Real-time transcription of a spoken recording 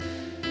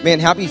Man,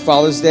 happy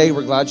Father's Day.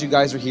 We're glad you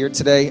guys are here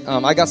today.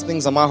 I got some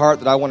things on my heart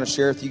that I want to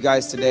share with you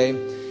guys today.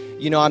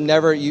 You know,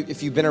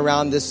 if you've been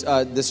around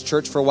this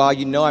church for a while,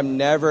 you know I'm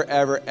never,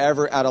 ever,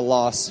 ever at a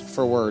loss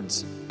for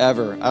words,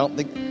 ever. I don't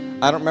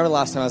remember the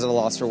last time I was at a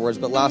loss for words,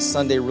 but last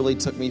Sunday really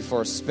took me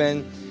for a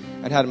spin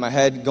and had my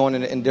head going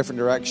in a different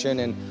direction.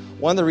 And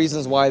one of the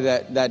reasons why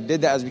that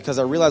did that is because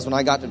I realized when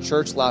I got to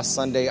church last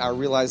Sunday, I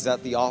realized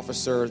that the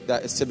officer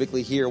that is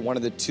typically here, one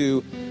of the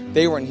two,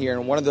 they weren't here.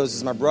 And one of those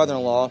is my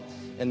brother-in-law,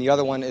 and the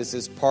other one is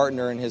his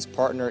partner. And his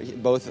partner,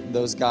 both of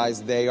those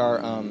guys, they're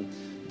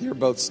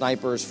both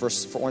snipers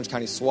for Orange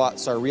County SWAT.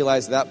 So I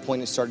realized at that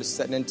point it started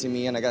setting into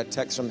me, and I got a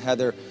text from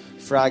Heather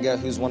Fraga,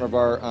 who's one of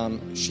our,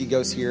 she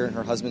goes here, and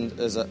her husband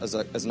is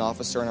an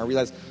officer. And I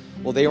realized,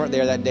 well, they weren't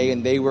there that day,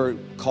 and they were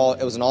called.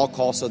 It was an all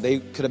call, so they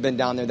could have been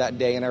down there that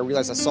day. And I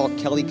realized I saw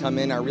Kelly come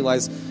in. I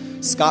realized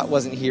Scott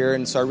wasn't here,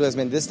 and so I realized,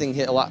 man, this thing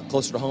hit a lot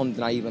closer to home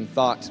than I even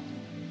thought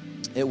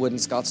it would.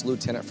 And Scott's a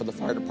lieutenant for the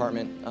fire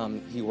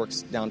department. He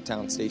works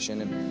downtown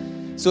station,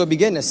 and so it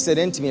began to sit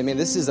into me. I mean,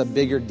 this is a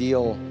bigger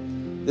deal.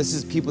 This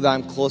is people that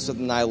I'm close with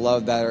and I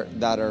love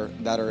that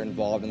are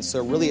involved. And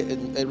so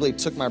it really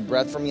took my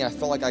breath from me. I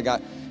felt like I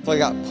got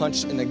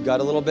punched in the gut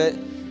a little bit.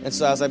 And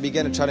so as I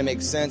began to try to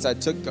make sense, I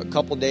took a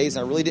couple days.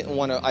 I really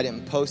I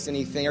didn't post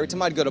anything. Every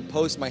time I'd go to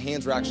post, my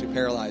hands were actually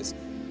paralyzed.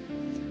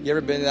 You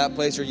ever been to that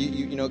place? Or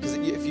you know, because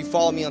if you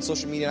follow me on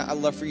social media, I'd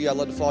love for you. I'd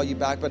love to follow you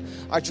back. But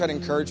I try to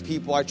encourage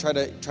people. I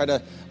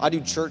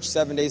do church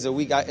 7 days a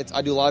week.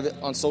 I do a lot of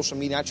it on social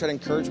media. I try to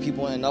encourage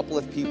people and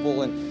uplift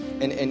people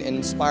and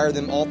inspire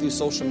them all through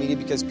social media,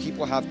 because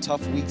people have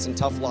tough weeks and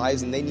tough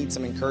lives and they need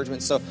some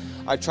encouragement. So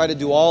I try to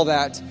do all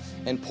that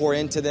and pour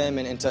into them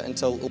and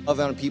to love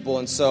on people.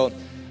 And so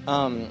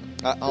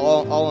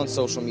all on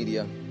social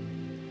media.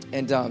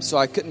 And so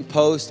I couldn't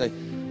post.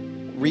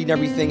 Reading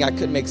everything, I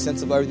couldn't make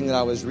sense of everything that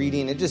I was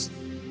reading.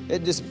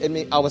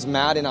 I was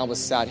mad and I was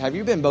sad. Have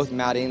you been both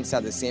mad and sad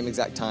at the same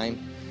exact time?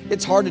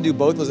 It's hard to do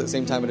both of those at the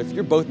same time, but if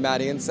you're both mad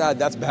and sad,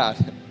 that's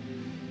bad.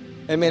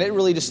 And man, it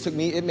really just it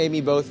made me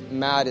both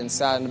mad and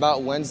sad. And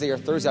about Wednesday or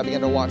Thursday, I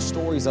began to watch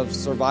stories of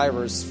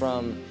survivors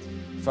from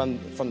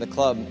the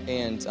club.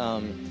 And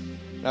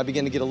I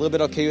began to get a little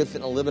bit okay with it,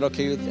 and a little bit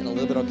okay with it, and a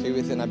little bit okay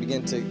with it. And I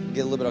began to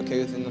get a little bit okay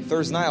with it. And the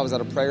Thursday night, I was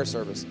at a prayer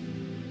service.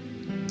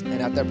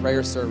 And at that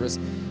prayer service,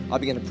 I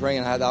began to pray,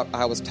 and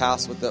I was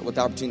tasked with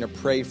the opportunity to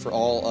pray for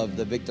all of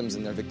the victims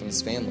and their victims'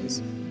 families.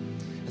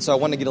 And so I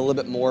wanted to get a little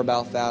bit more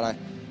about that.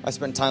 I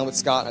spent time with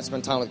Scott, and I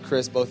spent time with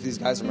Chris. Both of these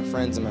guys are my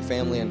friends and my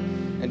family,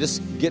 and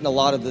just getting a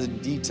lot of the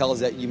details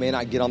that you may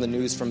not get on the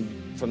news from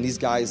these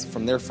guys,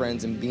 from their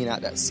friends, and being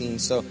at that scene.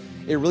 So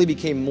it really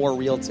became more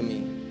real to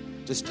me,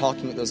 just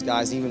talking with those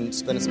guys, even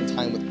spending some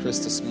time with Chris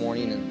this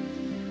morning,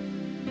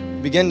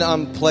 and began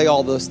to play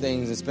all those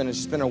things. It's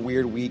been a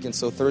weird week, and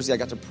so Thursday I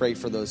got to pray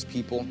for those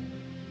people.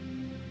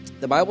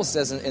 The Bible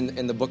says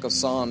in the book of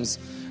Psalms,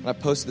 and I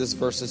posted this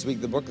verse this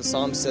week, the book of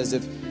Psalms says,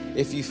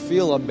 if you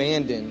feel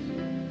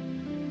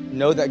abandoned,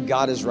 know that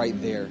God is right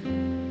there.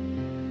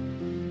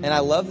 And I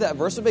love that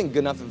verse. It would have been good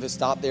enough if it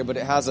stopped there, but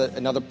it has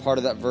another part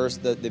of that verse,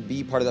 the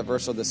B part of that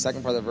verse, or the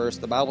second part of that verse.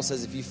 The Bible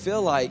says if you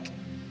feel like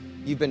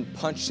you've been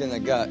punched in the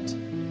gut,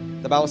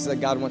 the Bible says that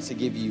God wants to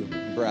give you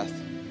breath.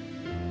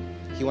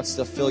 He wants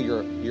to fill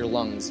your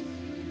lungs.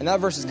 And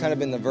that verse has kind of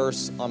been the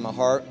verse on my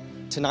heart.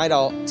 Tonight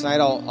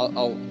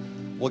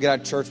we'll get out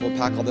of church, we'll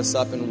pack all this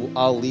up, and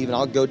I'll leave, and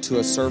I'll go to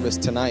a service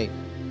tonight.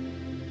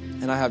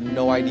 And I have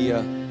no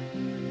idea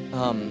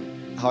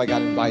how I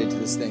got invited to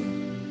this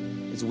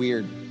thing. It's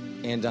weird.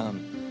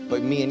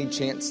 But any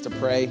chance to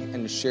pray and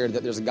to share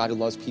that there's a God who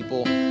loves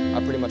people,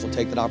 I pretty much will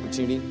take that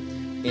opportunity.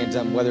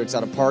 And whether it's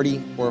at a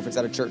party or if it's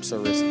at a church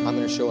service, I'm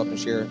going to show up and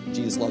share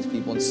Jesus loves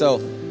people. And so,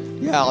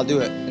 yeah, I'll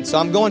do it. And so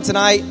I'm going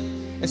tonight.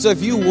 And so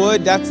if you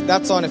would,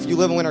 that's on, if you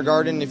live in Winter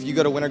Garden, if you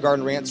go to Winter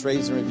Garden Rants,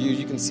 Raves, and Reviews,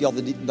 you can see all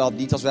the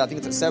details for that. I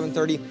think it's at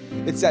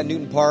 7:30. It's at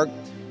Newton Park.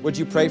 Would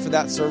you pray for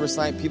that service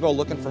tonight? People are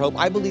looking for hope.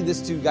 I believe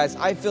this too, guys.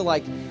 I feel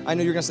like, I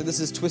know you're going to say this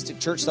is twisted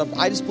church stuff.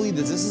 I just believe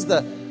this. This is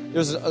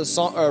there's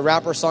a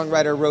rapper,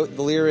 songwriter wrote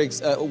the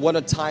lyrics, what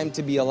a time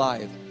to be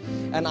alive.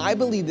 And I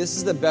believe this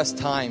is the best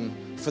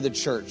time for the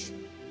church.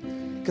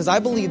 Because I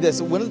believe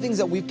this, one of the things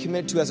that we've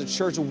committed to as a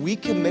church, we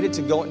committed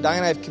to go, Diane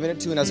and I have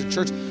committed to, and as a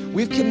church,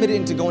 we've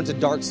committed to go into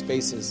dark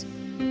spaces.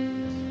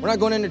 We're not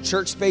going into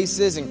church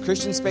spaces and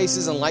Christian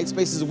spaces and light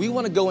spaces. We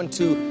want to go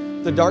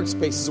into the dark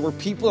spaces where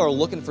people are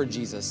looking for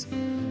Jesus.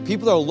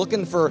 People are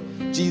looking for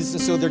Jesus,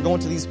 and so they're going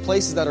to these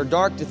places that are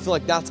dark to feel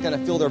like that's going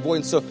to fill their void.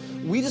 And so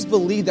we just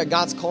believe that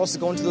God's called us to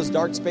go into those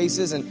dark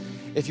spaces. And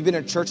if you've been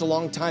in church a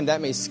long time,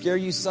 that may scare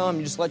you some.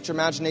 You just let your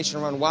imagination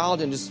run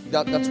wild, and just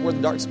that's where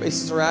the dark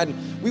spaces are at.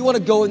 And we want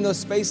to go in those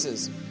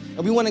spaces.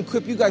 And we want to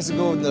equip you guys to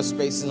go in those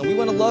spaces. And we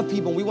want to love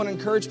people. And we want to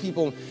encourage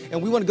people.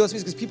 And we want to go to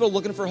spaces because people are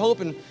looking for hope.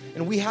 And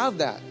we have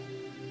that.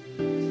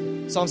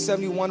 Psalm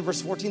 71,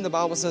 verse 14, the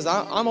Bible says,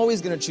 I'm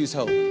always going to choose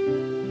hope.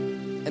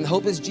 And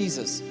hope is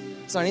Jesus.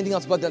 It's not anything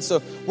else but that.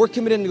 So we're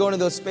committed to going to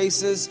those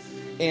spaces.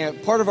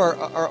 And part of our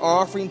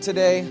offering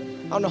today,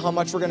 don't know how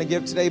much we're going to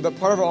give today, but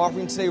part of our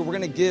offering today, we're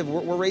going to give.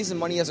 We're raising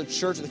money as a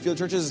church at the Field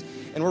Churches,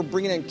 and we're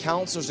bringing in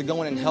counselors to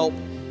go in and help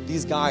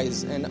these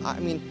guys. And I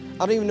mean,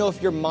 I don't even know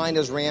if your mind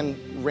has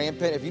ran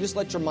rampant. If you just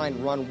let your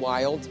mind run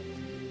wild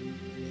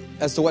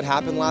as to what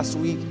happened last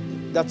week,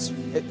 I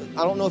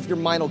don't know if your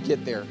mind will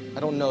get there. I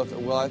don't know if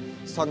it will. I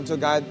was talking to a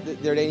guy the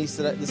other day, and he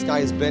said that this guy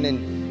has been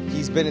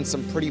in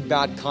some pretty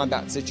bad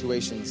combat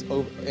situations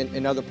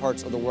in other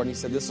parts of the world. And he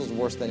said this was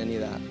worse than any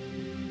of that.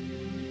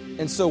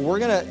 And so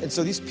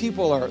so these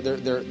people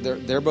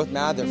they're both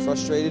mad, they're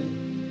frustrated.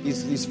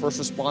 These first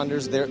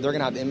responders, they're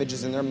gonna have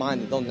images in their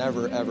mind that they'll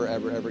never, ever,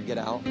 ever, ever get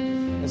out.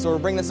 And so we're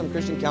bringing in some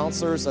Christian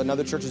counselors.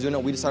 Another church is doing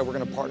it. We decided we're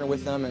gonna partner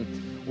with them,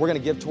 and we're gonna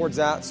give towards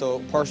that. So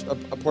a part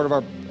of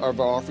our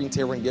offering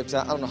today, we're gonna give to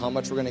that. I don't know how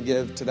much we're gonna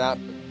give to that.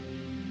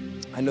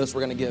 I know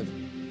we're gonna give,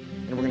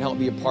 and we're gonna help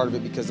be a part of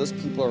it, because those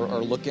people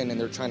are looking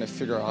and they're trying to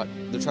figure out,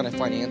 they're trying to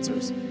find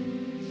answers.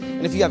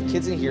 And if you have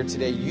kids in here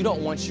today, you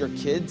don't want your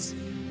kids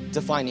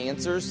to find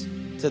answers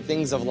to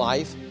things of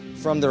life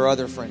from their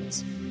other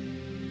friends.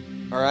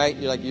 All right?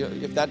 You're like,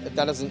 if that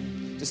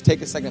doesn't, just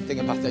take a second and think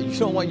about that. You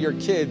don't want your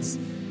kids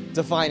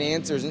to find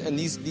answers. And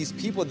these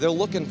people, they're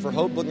looking for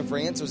hope, looking for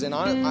answers. And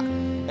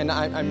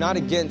I'm not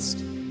against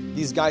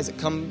these guys that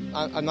come.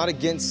 I'm not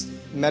against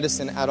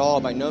medicine at all,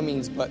 by no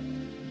means, but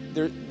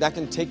that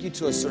can take you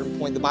to a certain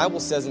point. The Bible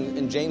says,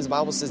 in James, the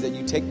Bible says that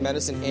you take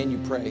medicine and you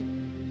pray.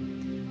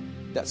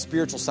 That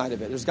spiritual side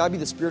of it. There's got to be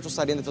the spiritual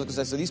side and the physical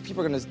side. So these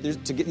people are going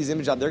to get these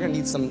images out. They're going to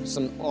need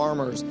some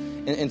armors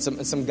and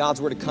some God's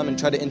word to come and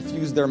try to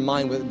infuse their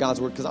mind with God's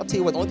word. Because I'll tell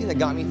you what, the only thing that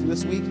got me through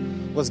this week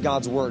was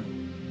God's word.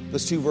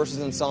 Those 2 verses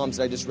in Psalms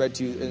that I just read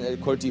to you and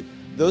I quoted to you.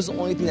 Those are the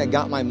only thing that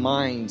got my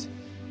mind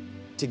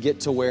to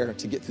get through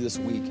this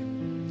week.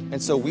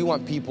 And so we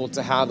want people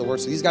to have the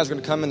word. So these guys are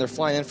going to come in. They're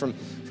flying in from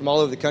all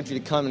over the country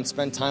to come and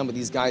spend time with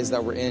these guys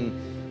that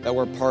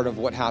were part of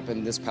what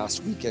happened this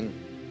past weekend.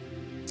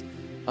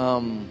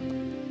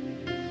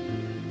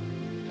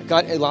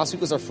 Last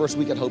week was our first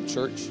week at Hope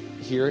Church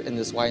here in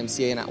this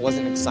YMCA, and I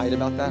wasn't excited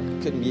about that.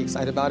 I couldn't be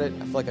excited about it.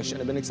 I feel like I shouldn't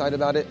have been excited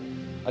about it.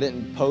 I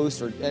didn't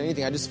post or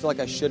anything. I just feel like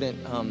I shouldn't.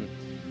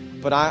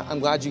 But I'm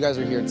glad you guys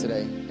are here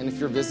today. And if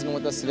you're visiting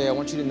with us today, I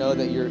want you to know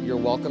that you're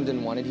welcomed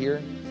and wanted here,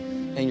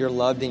 and you're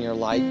loved and you're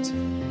liked.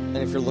 And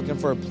if you're looking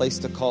for a place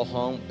to call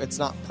home, it's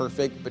not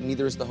perfect, but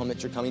neither is the home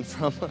that you're coming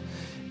from.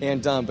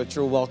 But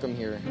you're welcome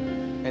here.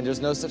 And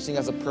there's no such thing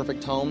as a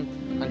perfect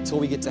home until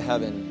we get to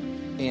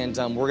heaven. And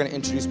we're going to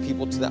introduce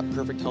people to that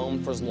perfect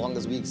home for as long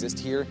as we exist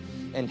here.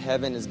 And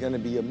heaven is going to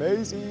be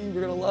amazing.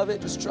 You're going to love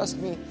it. Just trust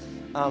me.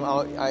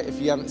 If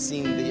you haven't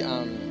seen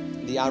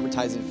the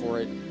advertising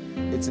for it,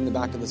 it's in the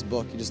back of this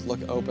book. You just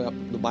open up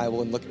the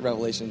Bible and look at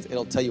Revelations.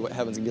 It'll tell you what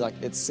heaven's going to be like.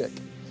 It's sick.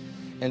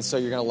 And so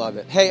you're going to love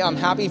it. Hey,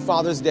 happy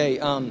Father's Day.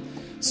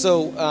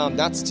 So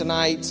that's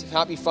tonight.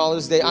 Happy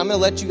Father's Day. I'm going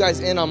to let you guys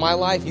in on my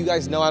life. You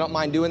guys know I don't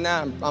mind doing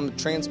that. I'm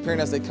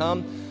transparent as they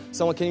come.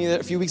 Someone came to me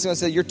a few weeks ago and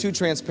said, "You're too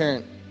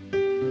transparent."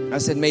 I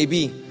said,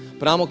 "Maybe,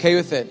 but I'm okay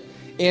with it."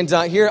 And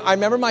here, I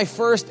remember my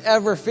first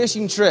ever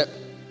fishing trip.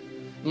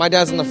 My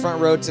dad's in the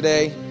front row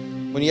today.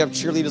 When you have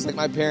cheerleaders like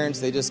my parents,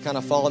 they just kind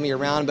of follow me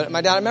around. But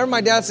I remember my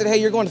dad said, "Hey,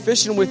 you're going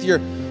fishing with your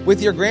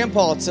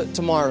grandpa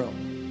tomorrow."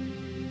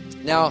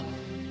 Now,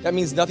 that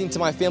means nothing to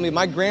my family.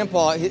 My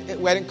grandpa, I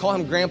didn't call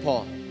him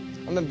grandpa.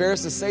 I'm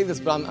embarrassed to say this,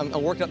 but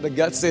I'm working up the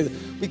guts to say this.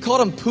 We called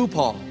him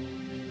Poopaw.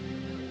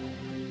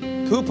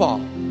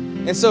 Poopaw.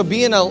 And so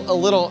being a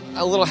little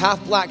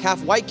half black,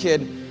 half white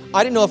kid,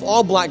 I didn't know if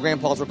all black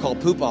grandpas were called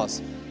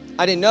Poopaws.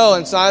 I didn't know.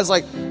 And so I was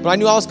like, but I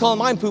knew I was calling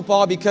mine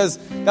Poopaw because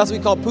that's what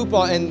we call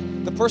Poopaw.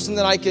 And the person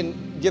that I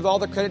can give all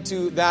the credit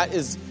to that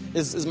is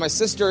my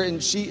sister,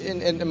 and she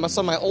and my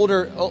son, my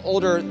older.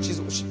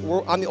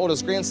 I'm the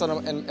oldest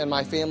grandson in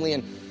my family,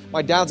 and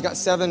my dad's got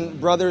 7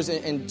 brothers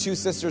and 2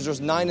 sisters. There's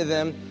 9 of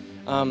them.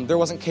 There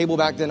wasn't cable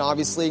back then,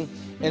 obviously,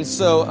 and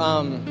so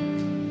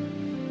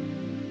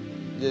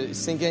did it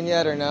sink in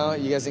yet or no?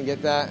 You guys didn't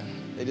get that?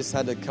 They just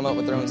had to come up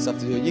with their own stuff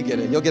to do. You get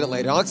it. You'll get it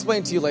later. I'll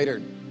explain it to you later.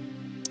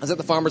 I was at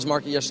the farmer's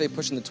market yesterday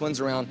pushing the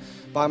twins around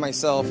by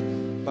myself.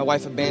 My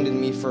wife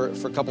abandoned me for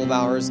a couple of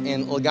hours,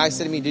 and a guy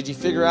said to me, "Did you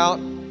figure out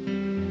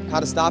how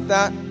to stop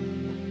that?"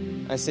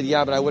 I said,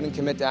 "Yeah, but I wouldn't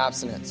commit to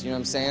abstinence." You know what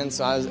I'm saying?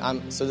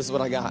 So this is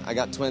what I got. I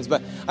got twins.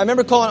 But I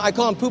remember I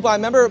call him Poopa. I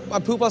remember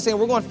Poopa saying,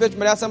 "We're going fishing."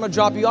 My dad said, "I'm going to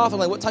drop you off." I'm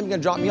like, "What time are you going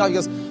to drop me off?" He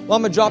goes, "Well,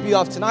 I'm going to drop you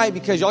off tonight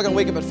because y'all going to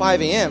wake up at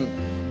 5 a.m.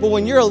 But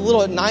when you're a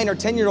little 9 or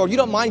 10-year-old, you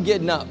don't mind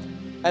getting up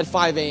at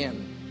 5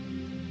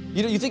 a.m.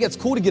 You think it's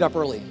cool to get up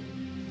early.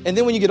 And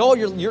then when you get old,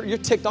 you're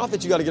ticked off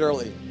that you got to get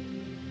early.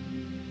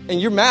 And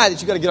you're mad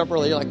that you got to get up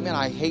early. You're like, "Man,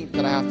 I hate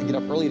that I have to get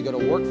up early to go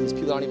to work for these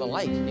people I don't even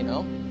like, you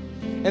know?"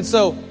 And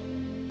so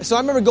I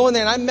remember going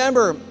there, and I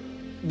remember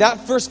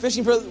that first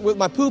fishing trip with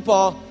my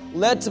Poopaw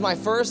led to my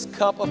first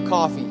cup of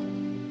coffee.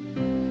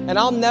 And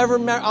I'll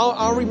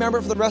remember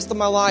it for the rest of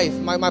my life.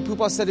 My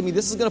Poopaw said to me,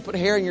 "This is going to put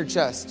hair in your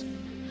chest."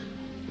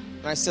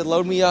 And I said,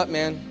 "Load me up,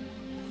 man."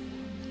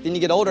 Then you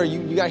get older,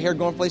 you got hair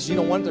going places you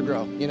don't want it to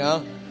grow, you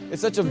know?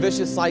 It's such a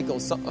vicious cycle.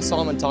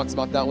 Solomon talks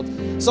about that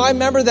one. So I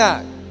remember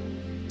that.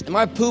 And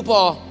my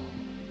Poopaw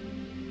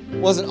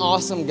was an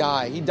awesome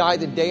guy. He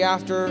died the day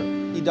after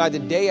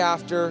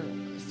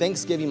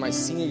Thanksgiving, my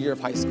senior year of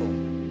high school.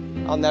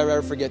 I'll never,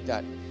 ever forget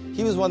that.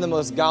 He was one of the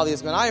most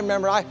godliest men. I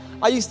remember I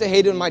used to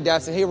hate it when my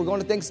dad said, hey, we're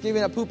going to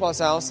Thanksgiving at Poopah's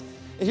house.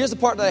 And here's the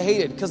part that I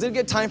hated, because it'd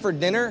get time for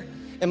dinner,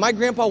 and my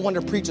grandpa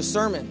wanted to preach a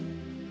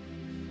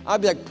sermon.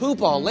 I'd be like,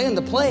 Poopah, land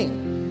the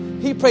plane.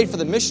 He prayed for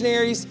the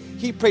missionaries.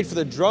 He prayed for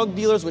the drug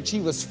dealers, which he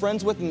was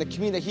friends with in the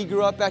community that he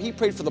grew up at. He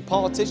prayed for the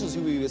politicians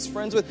who he was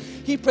friends with.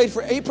 He prayed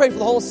for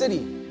the whole city.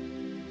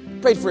 He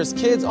prayed for his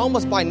kids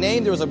almost by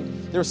name. There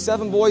were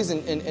 7 boys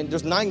and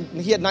there's 9.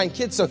 He had 9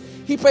 kids, so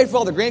he prayed for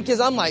all the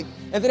grandkids. I'm like,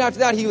 and then after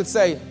that he would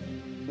say,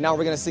 now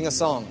we're going to sing a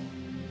song.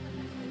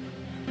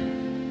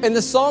 And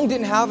the song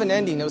didn't have an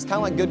ending. It was kind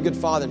of like Good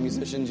Father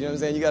musicians, you know what I'm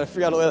saying? You got to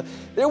figure out a way.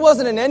 There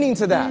wasn't an ending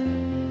to that.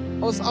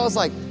 I was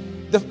like,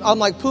 I'm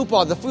like,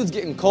 Poopah, the food's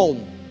getting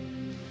cold.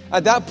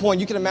 At that point,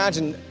 you can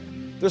imagine,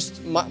 there's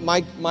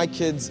my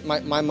kids,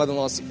 my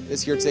mother-in-law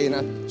is here today, and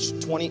I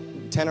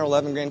have 10 or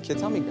 11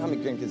 grandkids. How many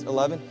grandkids?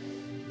 11?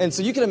 And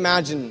so you can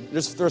imagine,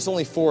 there's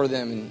only 4 of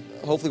them,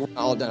 and hopefully we're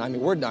not all done. I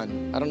mean, we're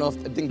done. I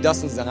think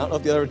Dustin's done. I don't know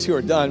if the other 2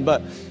 are done,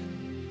 but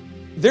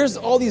there's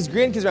all these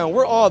grandkids around.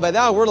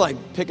 We're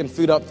like picking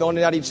food up, throwing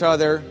it at each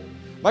other.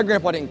 My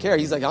grandpa didn't care.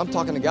 He's like, I'm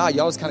talking to God.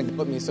 You always kind of good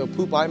with me. So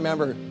Poop, I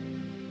remember,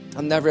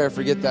 I'll never ever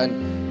forget that.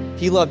 And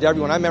he loved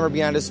everyone. I remember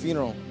being at his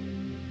funeral.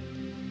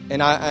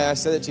 And I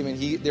said it to him,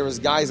 and there was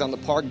guys on the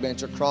park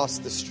bench across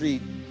the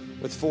street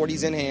with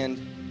 40s in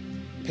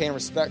hand, paying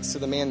respects to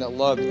the man that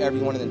loved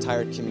everyone in the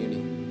entire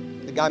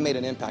community. The guy made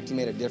an impact. He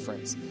made a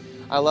difference.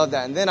 I love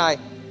that. And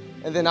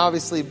then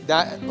obviously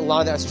a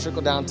lot of that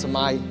trickled down to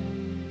my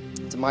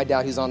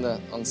dad, who's on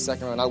the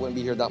second row. And I wouldn't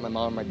be here without my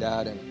mom and my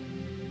dad.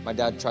 And my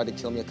dad tried to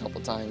kill me a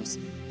couple times.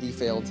 He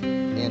failed.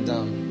 And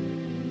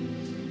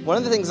one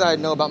of the things I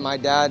know about my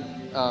dad,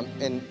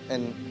 and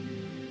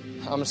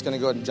I'm just going to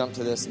go ahead and jump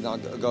to this, and I'll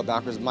go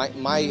backwards. My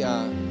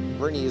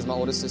Brittany is my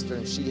oldest sister,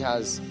 and she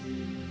had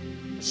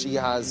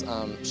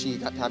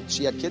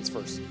kids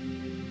first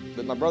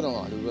with my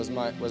brother-in-law, who was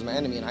my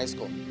enemy in high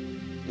school.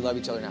 We love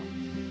each other now,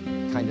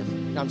 kind of.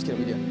 No, I'm just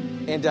kidding, we do.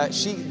 And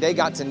they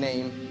got to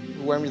name,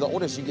 when you're the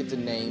oldest, you get to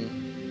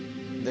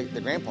name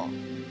the grandpa.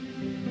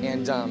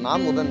 And I'm a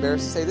little bit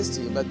embarrassed to say this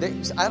to you, but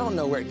I don't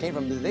know where it came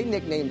from, but they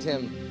nicknamed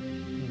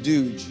him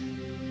Dooge.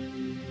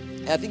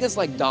 And I think it's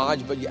like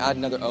Dodge, but you add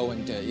another O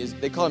into it.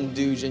 They call him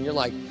Dooge, and you're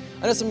like,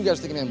 I know some of you guys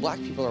are thinking, man, black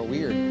people are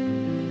weird.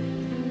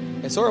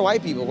 And so are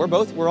white people.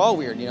 We're all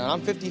weird, you know. And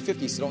I'm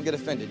 50-50, so don't get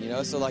offended, you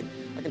know. So like,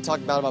 I can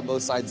talk about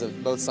both sides.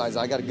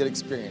 I got a good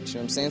experience, you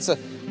know what I'm saying? So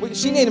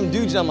she named him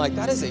Dooge, and I'm like,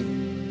 that is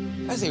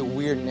a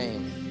weird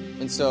name.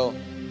 And so,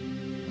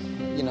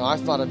 you know, I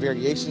thought of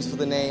variations for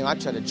the name. I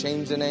tried to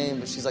change the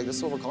name, but she's like, this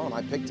is what we're calling him.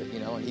 I picked it, you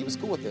know, and he was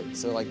cool with it.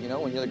 So like, you know,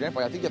 when you're the grandpa,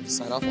 I think you have to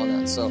sign off on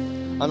that. So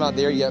I'm not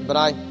there yet, but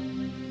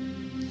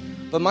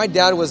my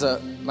dad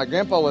my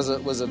grandpa was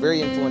a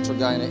very influential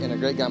guy and a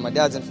great guy. My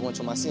dad's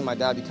influential. I see my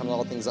dad become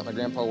all the things that my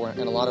grandpa were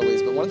in a lot of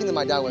ways. But one thing that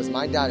my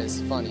dad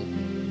is funny.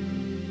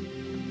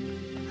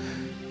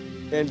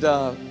 And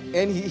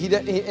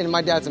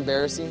my dad's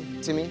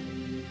embarrassing to me.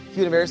 He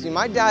would embarrass me.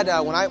 My dad,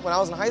 when I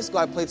was in high school,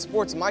 I played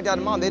sports, and my dad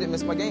and mom, they didn't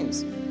miss my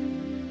games.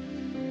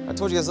 I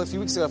told you guys a few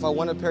weeks ago, if I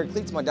wanted a pair of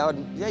cleats, my dad would,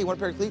 you want a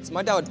pair of cleats?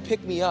 My dad would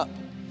pick me up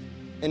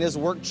in his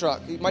work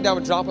truck. My dad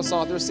would drop us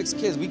off. There were 6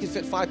 kids. We could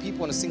fit 5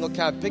 people in a single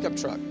cab pickup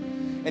truck.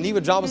 And he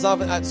would drop us off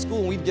at school,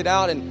 and we'd get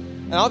out.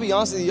 And I'll be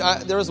honest with you,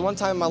 there was one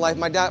time in my life,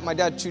 my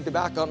dad chewed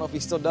tobacco. I don't know if he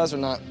still does or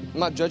not. I'm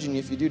not judging you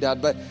if you do,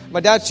 Dad. But my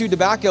dad chewed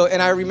tobacco,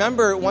 and I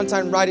remember one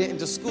time riding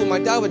into school, my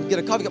dad would get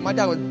a coffee cup. My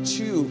dad would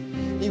chew.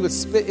 He would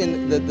spit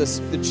in the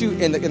chew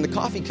in the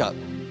coffee cup.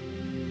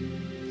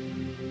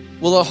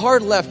 Well, a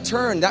hard left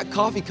turn, that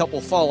coffee cup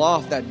will fall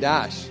off that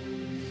dash.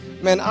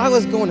 Man, I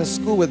was going to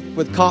school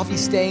with coffee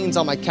stains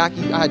on my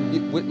khaki. I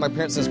had with my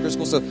parents in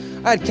school, so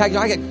I had khaki.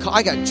 I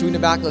got chewing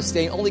tobacco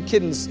stain. Only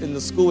kids in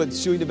the school with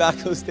chewing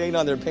tobacco stain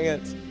on their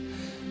pants.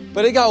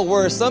 But it got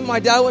worse. My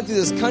dad went through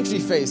this country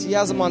phase. He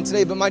has them on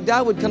today. But my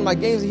dad would come to my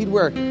games, and he'd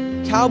wear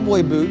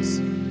cowboy boots,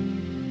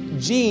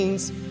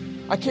 jeans.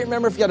 I can't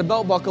remember if he had a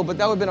belt buckle, but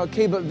that would have been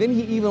okay. But then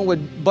he even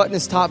would button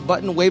his top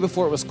button way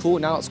before it was cool.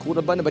 Now it's cool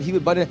to button it, but he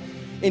would button it.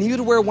 And he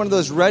would wear one of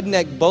those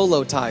redneck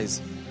bolo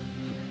ties.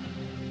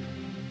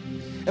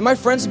 And my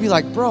friends would be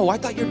like, bro, is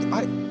that your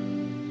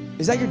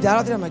dad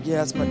out there? I'm like, yeah,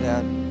 that's my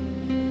dad.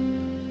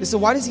 They said,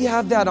 why does he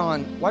have that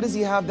on? Why does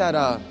he have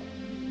that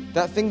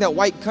thing that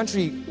white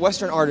country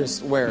western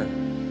artists wear?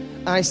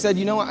 And I said,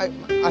 you know, I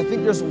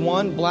think there's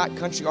one black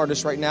country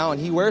artist right now, and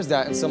he wears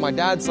that. And so my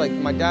dad's like,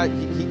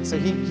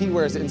 he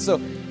wears it. And so,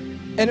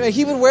 and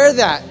he would wear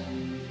that.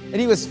 And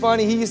he was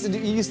funny. He used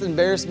to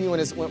embarrass me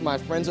when my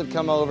friends would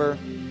come over.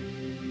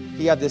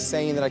 He had this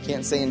saying that I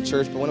can't say in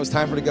church, but when it was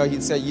time for to go,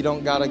 he'd say, you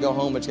don't got to go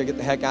home, but you got to get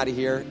the heck out of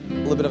here. A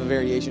little bit of a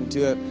variation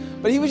to it.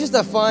 But he was just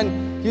a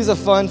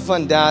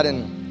fun dad,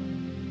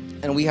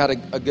 and we had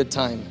a good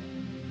time.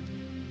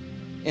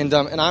 And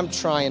I'm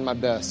trying my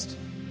best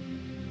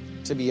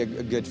to be a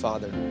good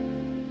father,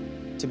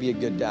 to be a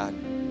good dad.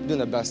 I'm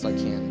doing the best I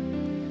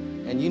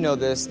can. and you know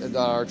this, at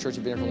our church,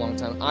 you've been here for a long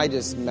time, I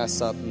just mess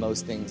up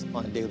most things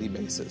on a daily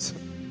basis.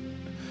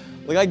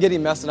 Like, I get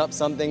him messing up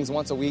some things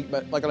once a week,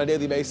 but like on a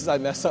daily basis, I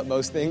mess up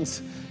most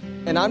things.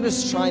 And I'm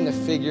just trying to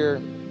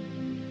figure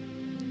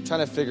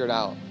it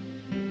out.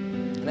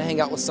 And I hang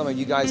out with some of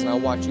you guys, and I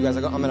watch you guys.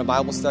 I'm in a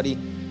Bible study.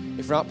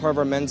 If you're not part of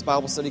our men's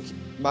Bible study,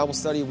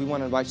 we want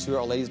to invite you to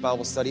our ladies'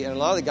 Bible study. And a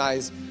lot of the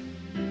guys,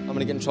 I'm going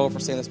to get in trouble for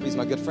saying this, but these are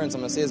my good friends.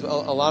 I'm going to say this, but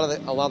a lot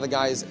of the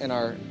guys in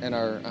our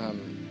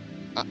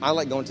I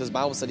like going to this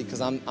Bible study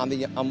because I'm one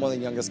of the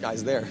youngest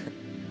guys there.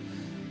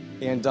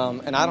 And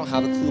I don't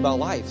have a clue about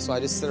life. So I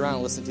just sit around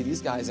and listen to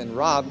these guys. And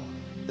Rob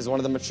is one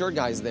of the mature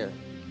guys there.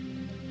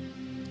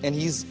 And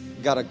he's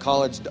got a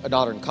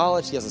daughter in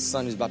college. He has a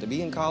son who's about to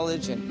be in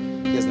college.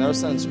 And he has another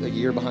son who's a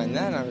year behind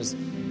that.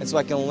 And so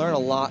I can learn a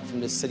lot from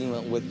just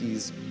sitting with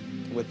these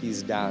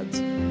dads.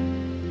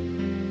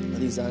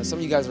 Some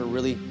of you guys are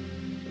really,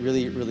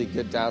 really, really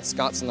good dads.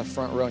 Scott's in the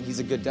front row, and he's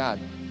a good dad.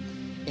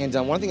 And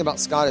one thing about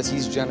Scott is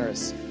he's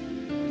generous.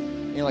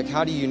 And you're like,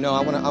 how do you know?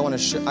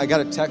 I got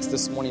a text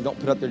this morning. Don't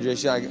put up there,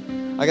 JC.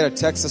 I got a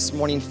text this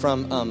morning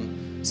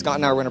from Scott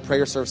and I were in a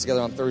prayer service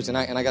together on Thursday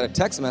night, and I got a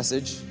text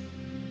message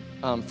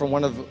from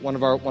one of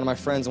my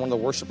friends, one of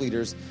the worship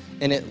leaders,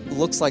 and it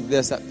looks like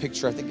this. That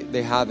picture, I think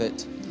they have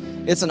it.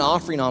 It's an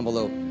offering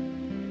envelope,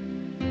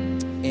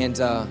 and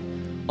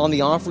on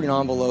the offering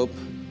envelope,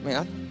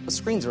 man, the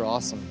screens are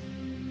awesome.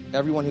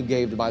 Everyone who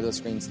gave to buy those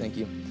screens, thank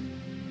you.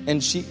 And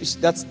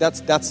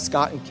that's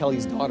Scott and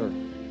Kelly's daughter.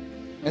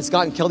 And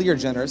Scott and Kelly are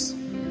generous,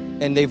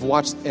 and they've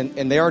watched,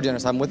 and they are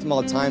generous. I'm with them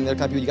all the time. They're the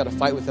kind of people you got to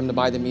fight with them to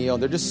buy the meal.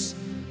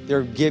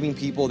 They're giving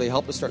people. They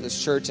help us start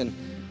this church, and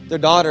their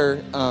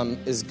daughter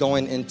is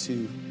going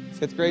into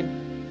 5th grade.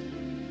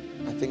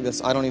 I think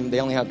they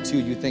only have 2.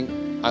 You think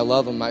I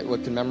love them, I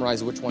can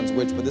memorize which one's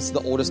which, but this is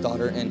the oldest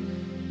daughter, and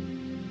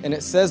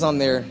it says on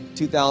there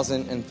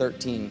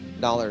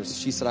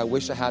 $2,013. She said, I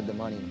wish I had the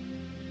money.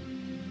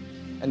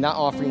 And that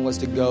offering was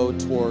to go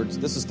towards,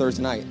 this was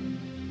Thursday night,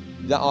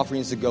 that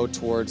offering is to go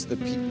towards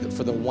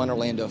for the One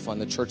Orlando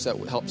Fund, the church that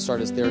helped start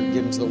us there,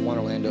 given to the One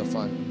Orlando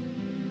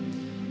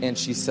Fund. And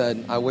she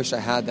said, I wish I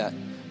had that.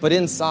 But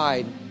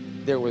inside,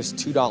 there was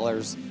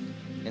 $2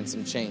 and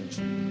some change.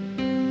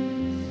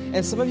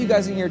 And some of you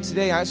guys in here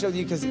today, I showed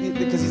you because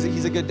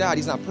he's a good dad.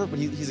 He's not perfect, but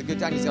he's a good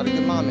dad. He's got a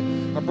good mom.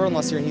 And my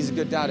brother-in-law's here, and he's a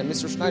good dad. And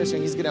Mr. Schneider's here,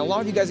 and he's a good dad. A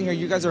lot of you guys in here,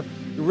 you guys are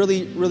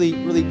really, really,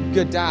 really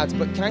good dads.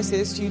 But can I say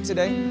this to you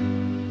today?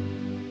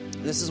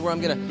 This is where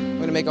I'm gonna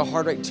make a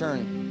hard right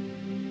turn.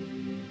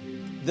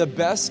 The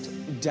best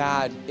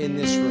dad in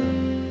this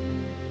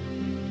room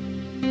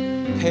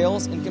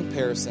pales in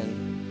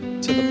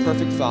comparison to the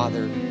perfect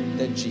father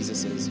that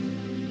Jesus is.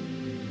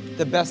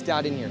 The best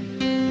dad in here.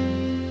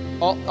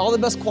 All the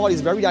best qualities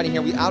of every dad in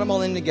here, we add them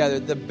all in together.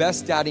 The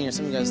best dad in here.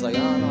 Some of you guys are like,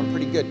 oh, no, I'm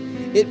pretty good.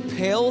 It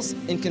pales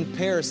in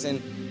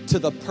comparison to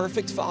the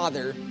perfect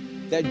father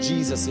that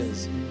Jesus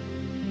is.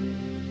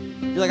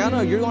 You're like, I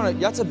don't know,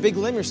 that's a big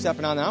limb you're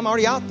stepping on there. I'm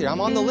already out there. I'm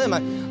on the limb.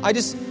 I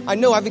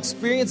know I've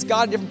experienced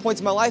God at different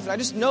points in my life, and I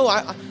just know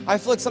I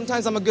feel like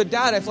sometimes I'm a good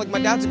dad. I feel like my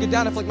dad's a good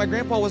dad. I feel like my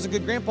grandpa was a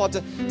good grandpa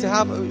to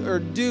have,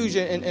 or Dooge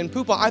and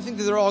Poopa. I think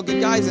that they're all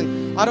good guys,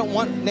 and I don't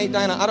want Nate,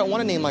 Diana. I don't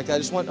want a name like that. I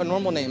just want a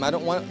normal name. I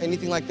don't want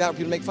anything like that for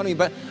people to make fun of me.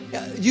 But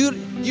you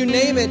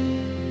name it,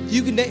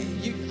 you can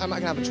name. I'm not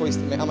gonna have a choice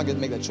to make. I'm not gonna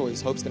make that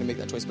choice. Hope's gonna make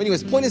that choice. But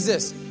anyways, point is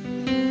this: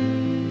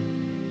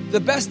 the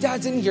best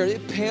dads in here,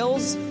 it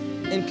pales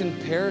in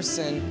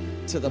comparison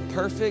to the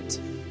perfect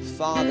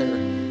father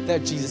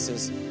that Jesus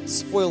is.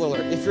 Spoiler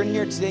alert, if you're in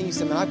here today and you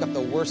say, man, I've got the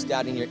worst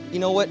dad in here, you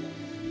know what?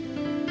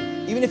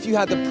 Even if you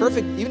had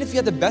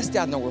the best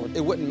dad in the world,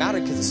 it wouldn't matter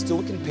because it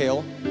still can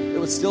pale. It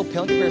would still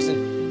pale in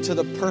comparison to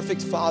the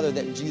perfect father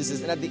that Jesus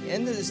is. And at the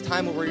end of this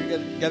time when we're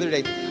together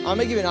today, I'm going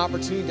to give you an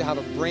opportunity to have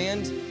a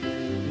brand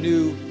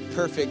new,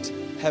 perfect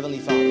Heavenly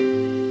Father.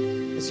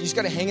 And so you just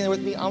got to hang in there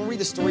with me. I'm going to read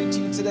the story to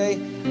you today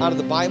out of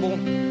the Bible,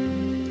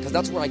 because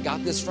that's where I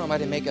got this from. I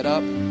didn't make it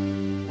up.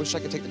 Wish I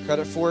could take the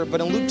credit for it. But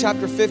in Luke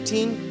chapter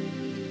 15,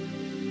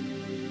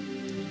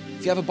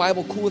 if you have a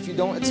Bible, cool. If you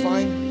don't, it's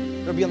fine.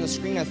 It'll be on the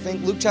screen, I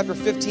think. Luke chapter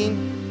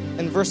 15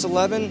 and verse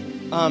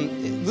 11.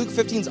 Luke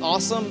 15 is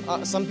awesome.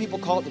 Some people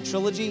call it the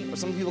trilogy, or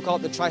some people call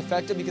it the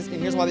trifecta. And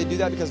here's why they do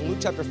that. Because in Luke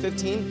chapter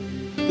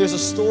 15, there's a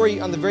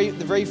story on the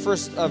very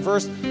first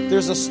verse.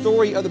 There's a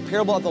story of the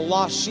parable of the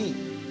lost sheep.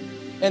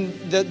 And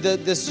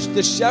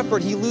the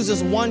shepherd, he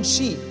loses one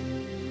sheep.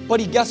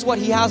 But guess what?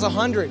 He has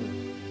 100.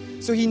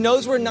 So he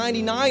knows where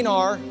 99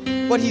 are,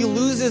 but he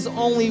loses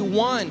only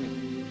one.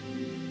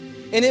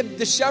 And it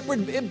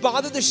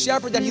bothered the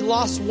shepherd that he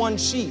lost one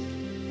sheep.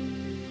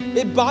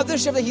 It bothered the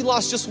shepherd that he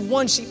lost just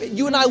one sheep.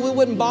 You and I, it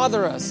wouldn't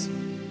bother us.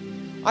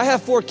 I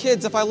have 4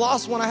 kids. If I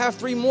lost one, I have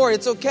 3 more.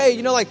 It's okay.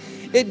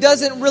 It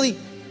doesn't really.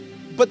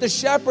 But the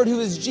shepherd, who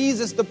is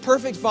Jesus, the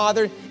perfect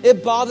father,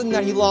 it bothered him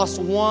that he lost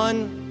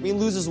one. He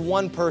loses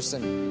one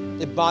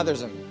person. It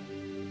bothers him.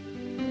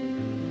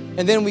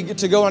 And then we get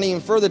to go on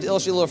even further, to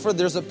illustrate a little further.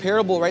 There's a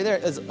parable right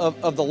there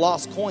of the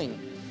lost coin.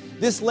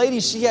 This lady,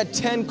 she had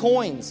 10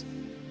 coins,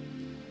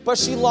 but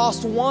she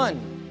lost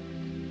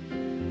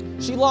one.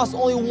 She lost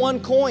only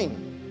 1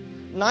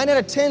 coin. 9 out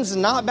of 10 is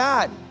not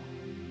bad.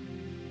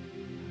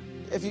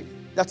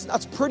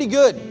 That's pretty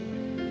good.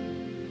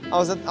 I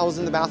was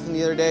in the bathroom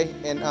the other day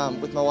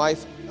and with my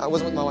wife. I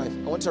wasn't with my wife.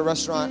 I went to a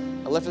restaurant.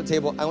 I left at the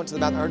table. I went to the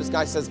bathroom. I heard this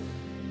guy says,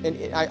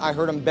 and I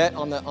heard him bet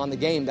on the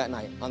game that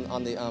night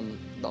on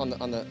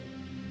the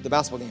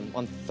basketball game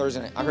on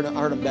Thursday night. I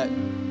heard him bet.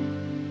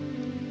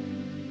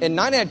 And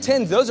 9 out of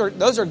 10, those are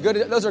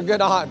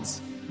good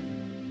odds.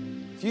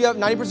 If you have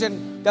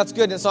 90%, that's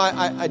good. And so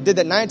I did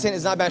that. 9 out of 10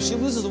 is not bad. She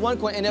loses 1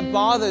 coin, and it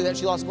bothered her that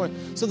she lost 1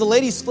 coin. So the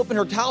lady's flipping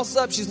her house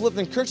up. She's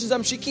flipping cushions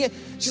up.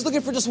 She's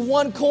looking for just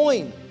 1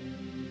 coin.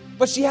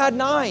 But she had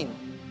 9.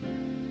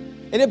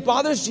 And it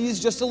bothers Jesus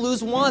just to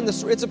lose 1.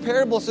 It's a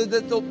parable. So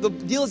the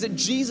deal is that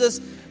Jesus,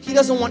 he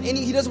doesn't want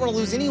to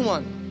lose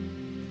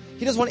anyone.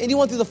 He doesn't want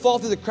anyone to fall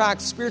through the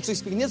cracks, spiritually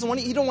speaking.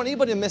 He don't want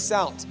anybody to miss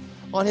out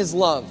on his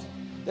love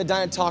that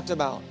Diane talked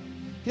about.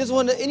 He doesn't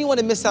want anyone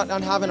to miss out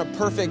on having a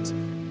perfect,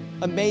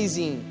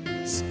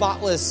 amazing,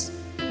 spotless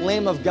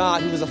Lamb of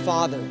God who is a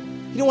father.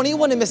 He don't want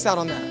anyone to miss out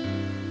on that.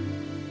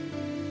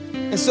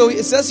 And so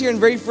it says here in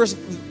verse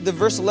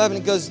 11,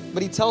 it goes,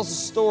 but he tells the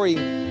story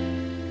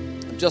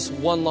of just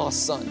 1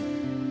 lost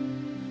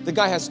son. The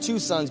guy has 2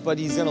 sons, but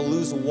he's going to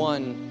lose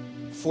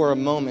 1 for a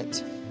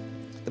moment.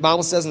 The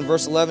Bible says in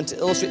verse 11, to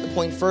illustrate the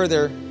point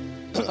further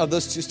of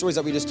those 2 stories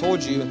that we just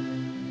told you,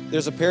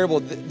 there's a parable.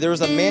 There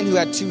was a man who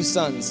had 2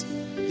 sons.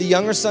 The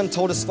younger son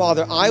told his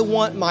father, I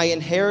want my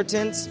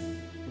inheritance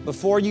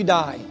before you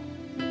die.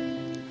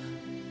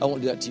 I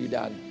won't do that to you,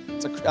 Dad.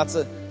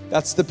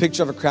 That's the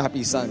picture of a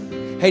crappy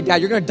son. Hey,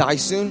 Dad, you're going to die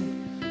soon.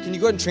 Can you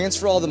go ahead and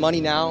transfer all the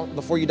money now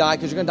before you die?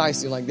 Because you're going to die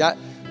soon. Like that.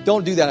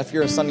 Don't do that if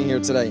you're a son in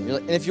here today.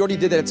 And if you already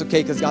did that, it's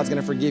okay because God's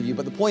going to forgive you.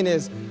 But the point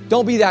is,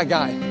 don't be that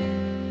guy.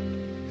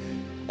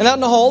 And I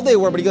don't know how old they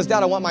were, but he goes,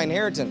 Dad, I want my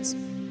inheritance.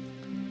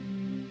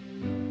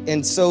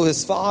 And so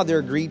his father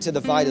agreed to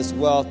divide his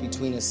wealth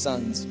between his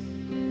sons.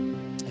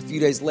 A few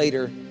days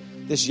later,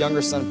 this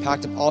younger son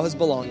packed up all his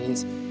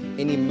belongings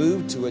and he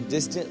moved to a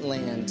distant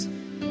land.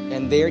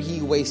 And there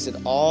he wasted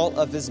all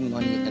of his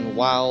money in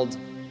wild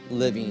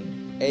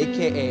living,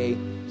 a.k.a.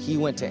 he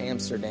went to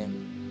Amsterdam.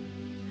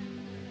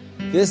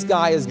 This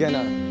guy is going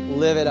to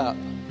live it up.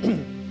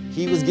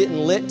 He was getting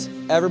lit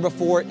ever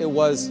before it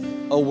was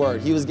a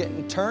word. He was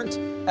getting turned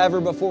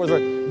ever before it was a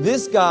word.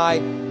 This guy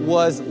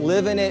was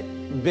living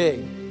it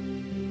big.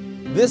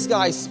 This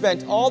guy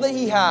spent all that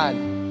he had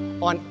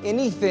on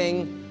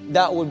anything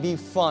that would be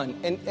fun.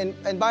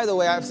 And by the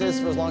way, I've said this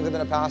for as long as I've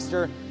been a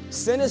pastor.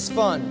 Sin is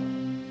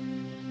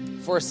fun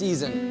for a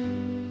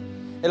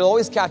season. It'll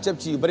always catch up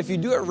to you. But if you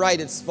do it right,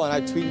 it's fun.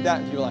 I tweeted that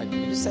and people are like,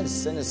 you just said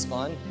sin is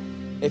fun?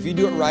 If you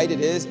do it right,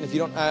 it is. And if you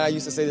don't, I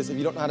used to say this, if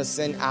you don't know how to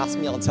sin, ask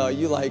me, I'll tell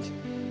you.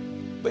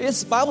 But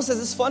the Bible says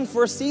it's fun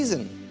for a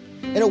season.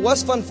 And it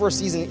was fun for a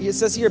season. It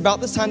says here,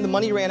 about this time the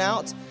money ran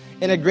out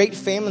and a great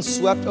famine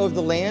swept over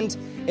the land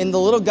and the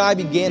little guy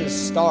began to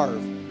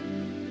starve.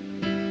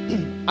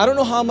 I don't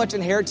know how much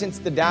inheritance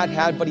the dad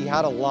had, but he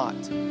had a lot.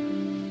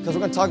 Because we're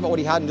going to talk about what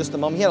he had in just a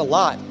moment. He had a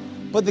lot.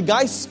 But the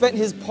guy spent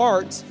his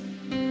part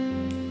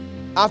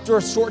after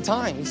a short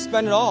time. He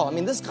spent it all. I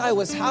mean, this guy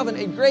was having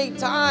a great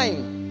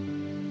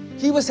time.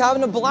 He was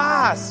having a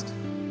blast.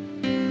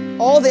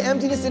 All the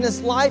emptiness in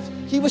his life,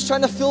 he was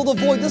trying to fill the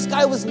void. This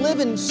guy was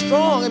living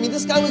strong. I mean,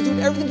 this guy was doing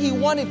everything he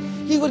wanted.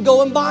 He would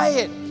go and buy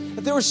it.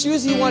 If there were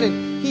shoes he wanted,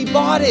 he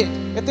bought it.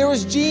 If there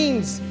was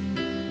jeans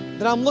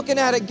that I'm looking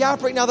at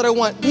Gap right now that I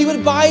want, he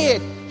would buy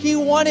it. He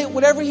wanted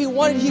whatever he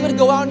wanted, he would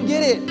go out and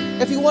get it.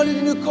 If he wanted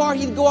a new car,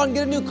 he'd go out and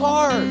get a new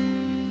car.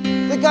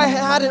 The guy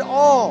had it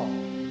all.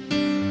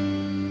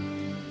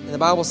 And the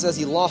Bible says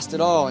he lost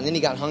it all, and then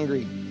he got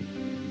hungry.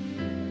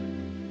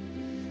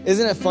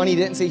 Isn't it funny? He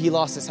didn't say he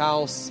lost his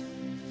house.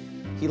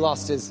 He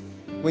lost his...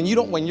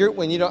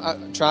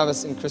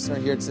 Travis and Kristen are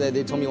here today.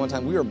 They told me one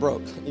time we were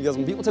broke. He goes,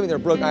 when people tell me they're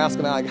broke, I ask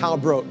them, like, how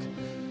broke?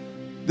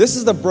 This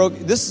is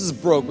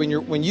broke when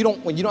you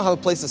don't have a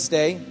place to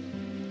stay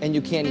and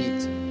you can't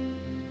eat.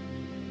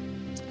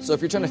 So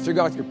if you're trying to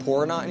figure out if you're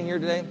poor or not in here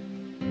today,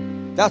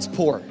 that's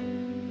poor.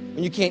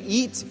 When you can't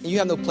eat and you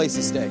have no place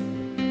to stay.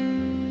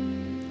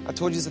 I've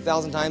told you this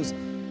 1,000 times.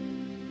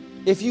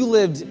 If you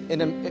living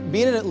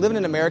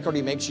in America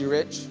already makes you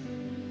rich.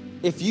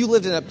 If you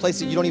lived in a place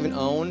that you don't even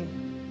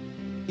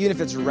own, even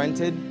if it's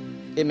rented,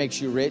 it makes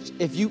you rich.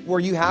 If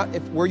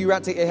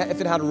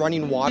it had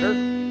running water,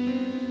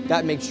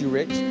 that makes you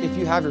rich. If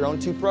you have your own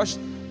toothbrush,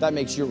 that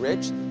makes you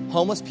rich.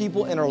 Homeless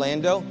people in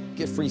Orlando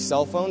get free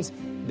cell phones.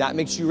 That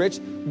makes you rich.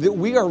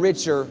 We are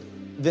richer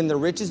than the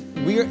richest.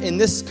 We are in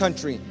this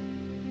country.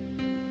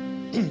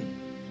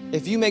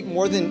 If you make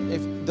more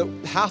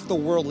than half the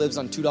world lives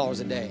on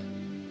 $2 a day.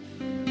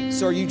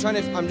 So are you trying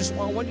to? I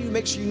want you to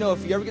make sure you know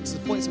if you ever get to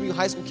the point, some of you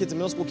high school kids and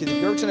middle school kids, if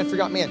you're ever trying to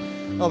figure out,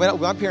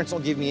 my parents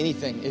don't give me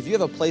anything. If you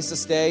have a place to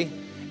stay,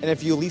 and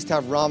if you at least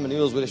have ramen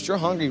noodles, but if you're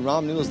hungry,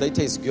 ramen noodles, they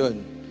taste good.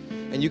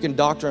 And you can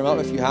doctor them up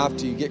if you have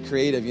to. You get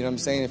creative, you know what I'm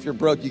saying? If you're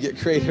broke, you get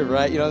creative,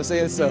 right? You know what I'm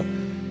saying? So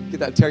get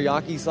that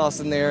teriyaki sauce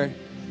in there.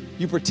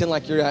 You pretend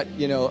like you're at,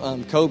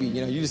 Kobe.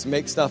 You just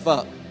make stuff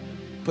up.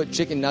 put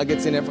chicken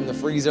nuggets in it from the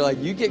freezer. Like,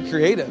 you get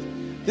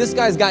creative. This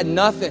guy's got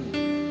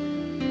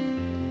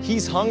nothing.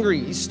 He's hungry.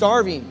 He's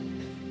starving.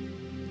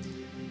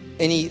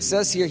 And he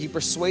says here, he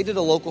persuaded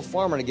a local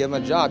farmer to give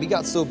him a job. He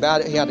got so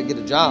bad he had to get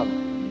a job.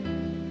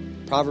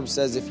 Proverbs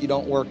says, if you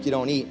don't work, you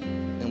don't eat.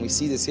 And we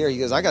see this here. He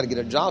goes, I got to get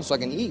a job so I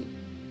can eat.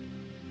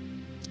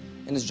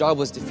 And his job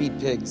was to feed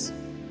pigs.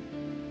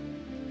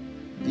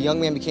 The young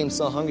man became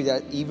so hungry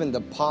that even the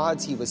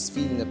pods he was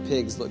feeding the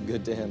pigs looked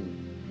good to him.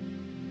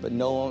 But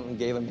no one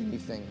gave him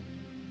anything.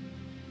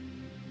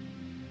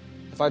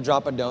 If I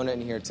drop a donut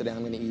in here today,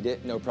 I'm going to eat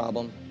it, no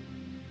problem.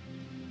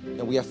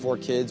 And we have 4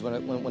 kids.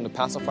 When the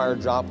pacifier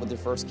dropped with your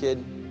first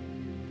kid,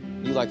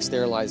 you like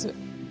sterilize it.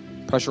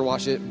 Pressure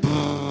wash it.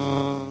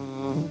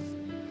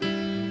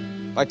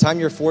 By the time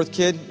you're 4th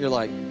kid, you're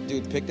like,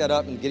 dude, pick that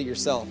up and get it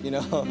yourself, you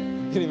know? You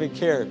don't even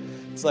care.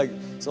 It's like,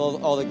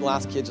 so all the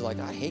last kids are like,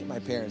 I hate my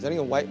parents. I don't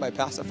even wipe my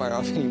pacifier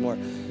off anymore.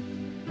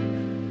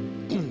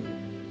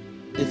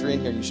 If you're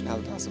in here, you shouldn't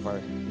have a pacifier.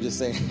 I'm just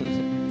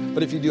saying.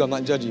 But if you do, I'm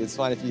not judging you. It's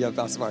fine if you have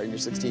a pacifier and you're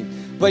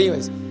 16. But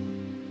anyways,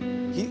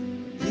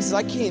 he says,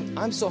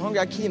 I'm so hungry,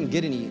 I can't even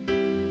get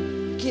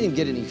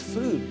any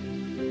food.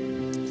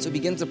 So he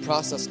begins to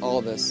process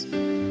all this.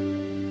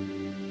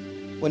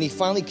 When he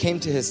finally came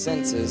to his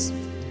senses,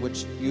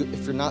 which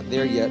if you're not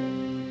there yet,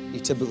 you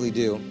typically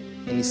do,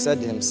 and he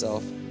said to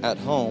himself, at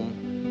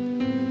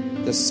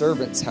home, the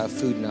servants have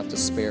food enough to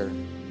spare,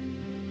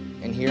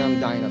 and here I'm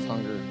dying of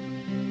hunger.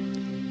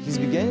 He's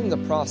beginning to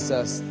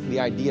process the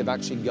idea of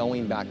actually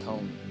going back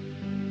home.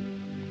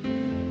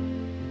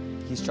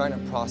 He's trying to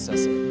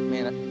process it.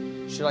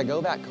 Man, should I go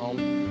back home?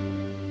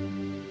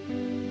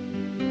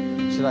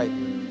 Should I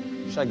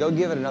go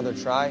give it another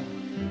try?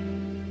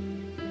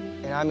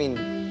 And I mean,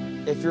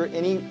 have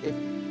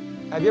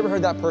you ever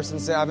heard that person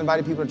say, I've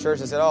invited people to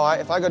church and said,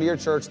 if I go to your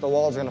church, the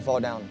walls are going to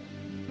fall down.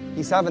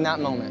 He's having that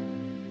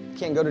moment.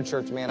 Can't go to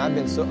church, man. I've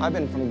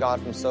been from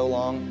God from so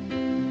long.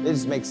 It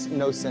just makes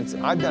no sense.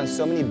 I've done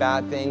so many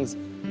bad things.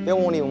 They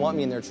won't even want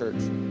me in their church.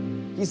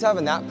 He's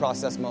having that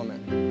process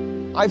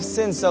moment. I've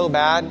sinned so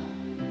bad.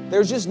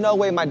 There's just no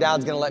way my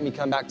dad's going to let me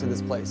come back to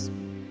this place.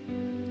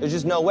 There's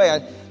just no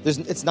way.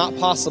 It's not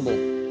possible.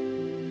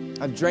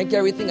 I've drank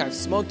everything. I've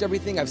smoked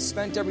everything. I've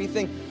spent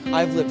everything.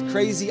 I've lived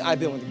crazy. I've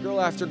been with girl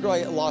after girl.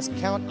 I lost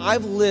count.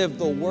 I've lived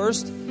the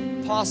worst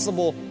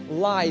possible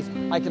life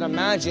I can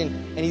imagine.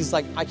 And he's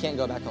like, I can't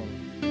go back home.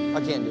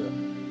 I can't do it.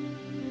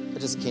 I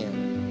just can't.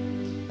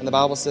 And the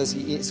Bible says,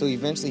 so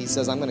eventually he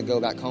says, I'm going to go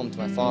back home to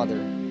my father.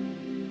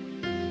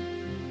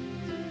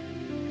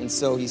 And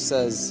so he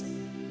says,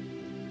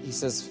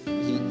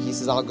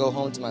 I'll go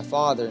home to my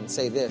father and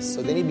say this.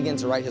 So then he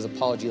begins to write his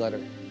apology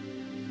letter.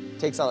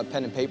 Takes out a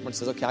pen and paper and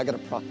says,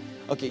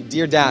 okay,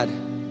 dear Dad. You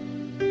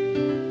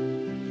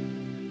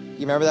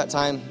remember that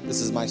time? This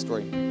is my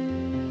story.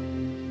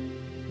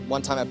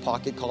 One time I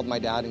pocket called my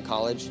dad in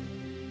college.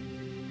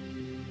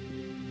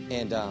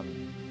 And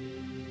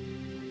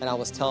I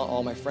was telling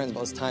all my friends about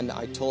this time that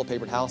I toilet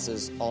papered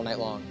houses all night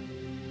long.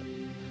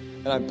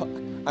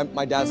 And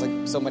my dad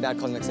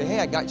calls me and say, hey,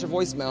 I got your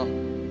voicemail.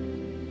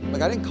 I'm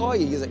like, I didn't call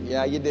you. He's like,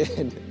 yeah, you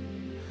did.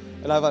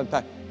 And I've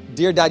unpacked.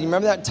 Dear Dad, you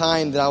remember that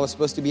time that I was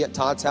supposed to be at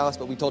Todd's house,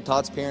 but we told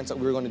Todd's parents that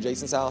we were going to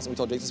Jason's house, and we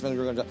told Jason's friends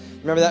we were going to...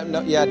 Remember that? No,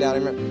 yeah, Dad, I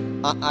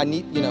remember. I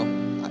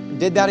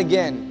did that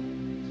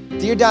again.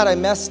 Dear Dad, I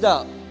messed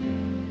up.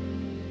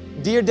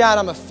 Dear Dad,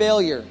 I'm a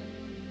failure.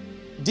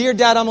 Dear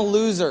Dad, I'm a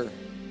loser.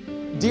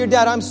 Dear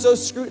Dad, I'm so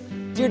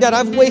screwed. Dear Dad,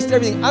 I've wasted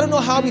everything. I don't know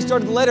how he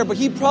started the letter, but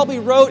he probably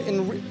wrote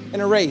and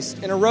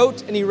erased, and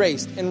wrote and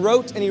erased, and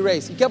wrote and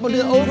erased. He kept on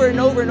doing it over and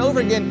over and over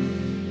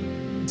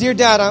again. Dear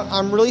Dad,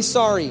 I'm really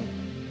sorry.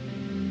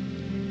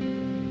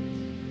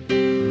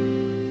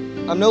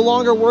 I'm no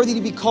longer worthy to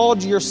be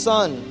called your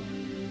son.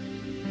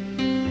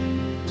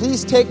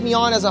 Please take me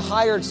on as a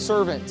hired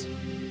servant.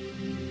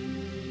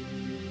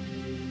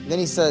 Then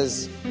he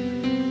says,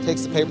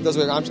 takes the paper, goes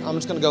away, I'm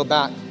just going to go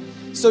back.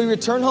 So he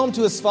returned home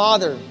to his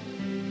father.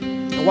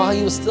 And while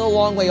he was still a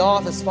long way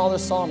off, his father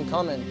saw him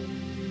coming.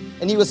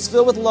 And he was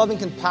filled with love and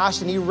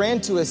compassion. He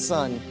ran to his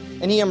son,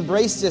 and he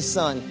embraced his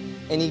son,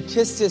 and he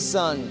kissed his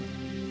son.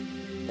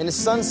 And his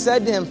son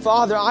said to him,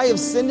 Father, I have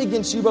sinned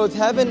against you, both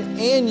heaven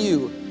and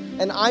you,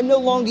 and I'm no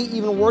longer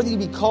even worthy to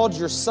be called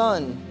your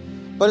son.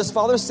 But his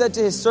father said to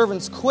his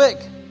servants, quick,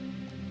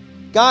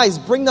 guys,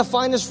 bring the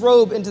finest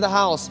robe into the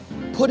house.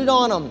 Put it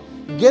on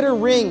him. Get a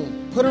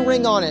ring. Put a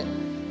ring on it.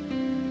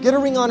 Get a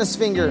ring on his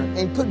finger.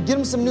 And get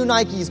him some new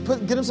Nikes.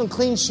 Get him some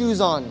clean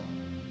shoes on.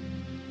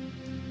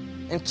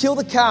 And kill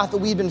the calf that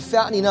we've been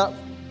fattening up.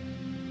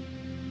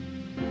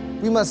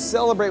 We must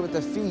celebrate with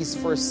a feast,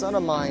 for a son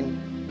of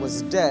mine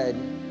was dead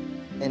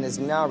and is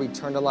now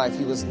returned to life.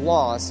 He was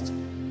lost,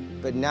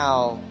 but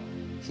now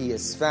he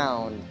is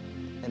found,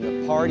 and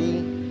the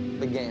party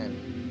began.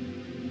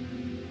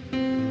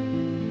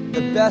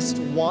 The best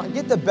wine,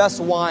 get the best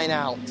wine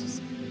out.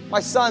 My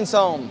son's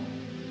home.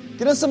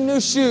 Get him some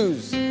new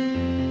shoes.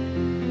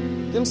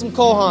 Get him some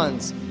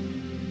Kohans.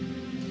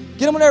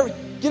 Get him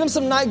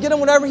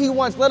whatever he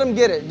wants. Let him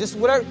get it. Just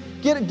whatever.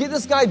 Get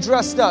this guy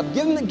dressed up.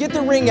 Get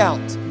the ring out.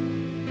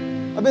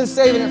 I've been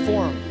saving it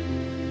for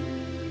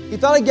him. He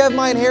thought I'd give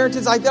my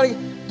inheritance. I thought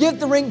I'd get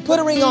the ring, put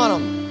a ring on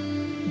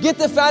him. Get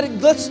the fat,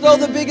 let's throw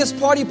the biggest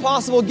party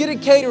possible. Get a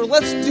caterer.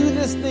 Let's do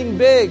this thing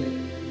big.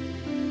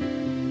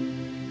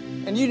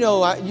 And you know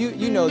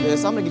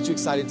this. I'm going to get you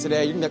excited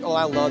today. You're going to be like, oh,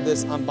 I love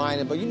this. I'm buying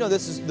it. But you know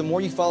this is, the more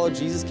you follow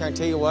Jesus, can I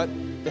tell you what?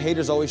 The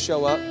haters always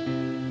show up.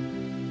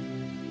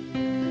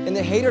 And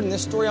the hater in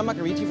this story, I'm not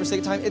going to read to you for sake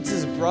of time. It's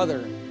his brother.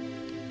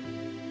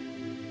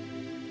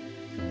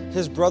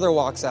 His brother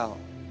walks out.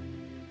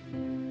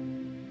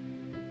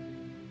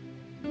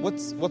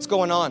 What's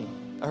going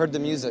on? I heard the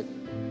music.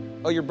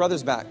 Oh, your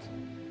brother's back.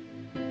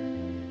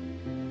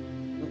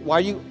 Why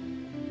are you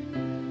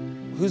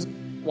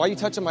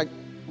touching my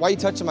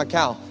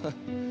cow?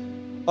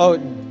 Oh,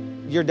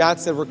 your dad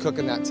said we're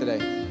cooking that today.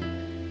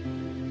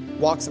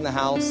 Walks in the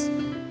house.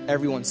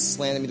 Everyone's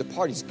slamming me. The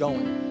party's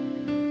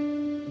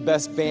going.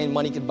 Best band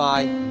money could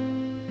buy.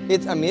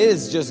 It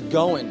is just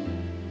going.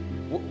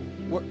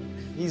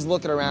 He's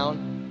looking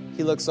around.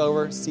 He looks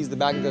over, sees the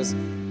back and goes,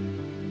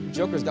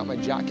 Joker's got my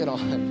jacket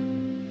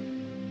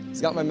on. He's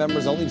got my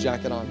members only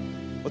jacket on.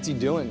 What's he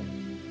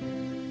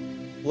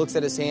doing? Looks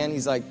at his hand.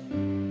 He's like,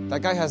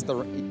 that guy has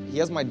he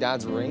has my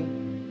dad's ring.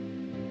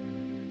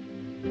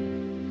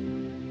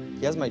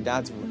 He has my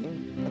dad's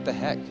ring? What the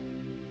heck?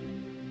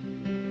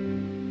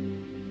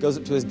 Goes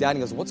up to his dad and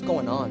goes, what's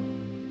going on?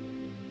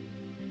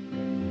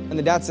 And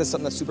the dad says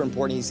something that's super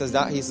important. He says,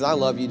 I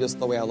love you just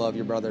the way I love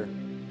your brother.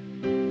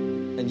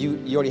 And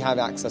you already have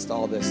access to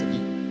all this.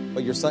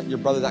 But your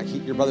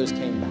brothers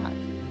came back.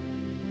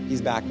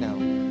 He's back now.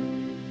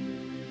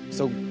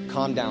 So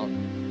calm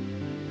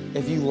down.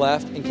 If you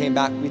left and came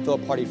back, we'd throw a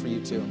party for you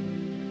too.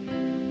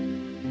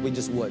 We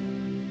just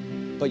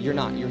would. But you're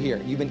not. You're here.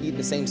 You've been eating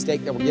the same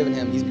steak that we're giving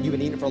him. You've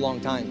been eating it for a long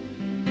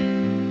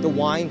time. The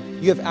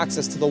wine, you have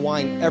access to the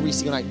wine every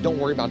single night. Don't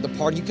worry about it. The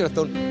party, you could have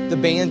thrown the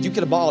band, you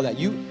could have bought all that.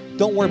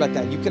 Don't worry about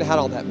that. You could have had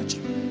all that, but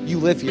you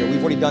live here. We've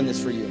already done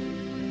this for you.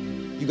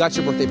 You got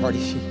your birthday party.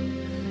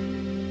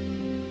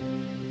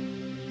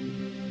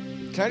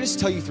 Can I just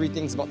tell you 3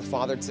 things about the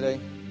Father today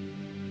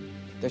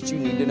that you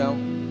need to know?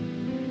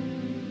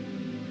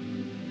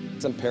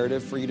 It's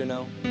imperative for you to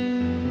know.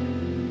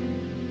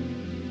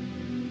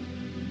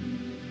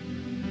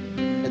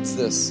 It's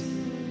this.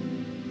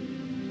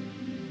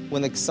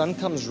 When the son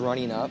comes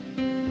running up,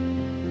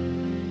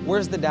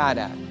 where's the dad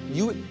at?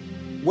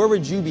 Where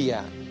would you be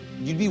at?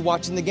 You'd be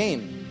watching the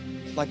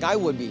game like I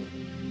would be,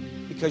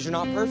 because you're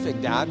not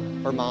perfect, dad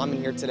or mom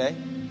in here today,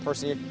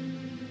 person here.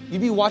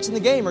 You'd be watching the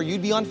game, or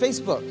you'd be on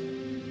Facebook,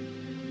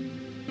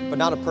 but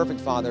not a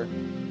perfect father.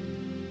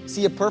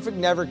 See, a perfect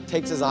never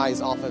takes his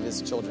eyes off of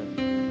his children.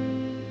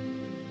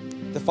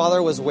 The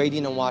father was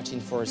waiting and watching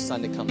for his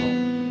son to come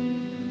home.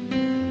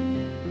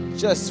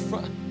 Just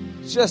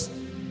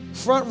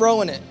front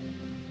rowing it.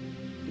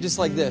 Just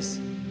like this.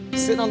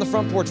 Sitting on the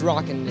front porch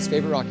rocking his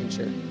favorite rocking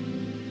chair.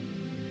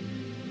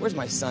 Where's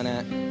my son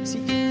at?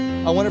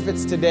 I wonder if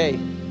it's today.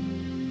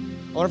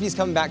 I wonder if he's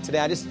coming back today.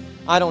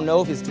 I don't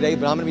know if it's today,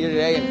 but I'm going to be here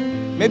today.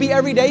 And maybe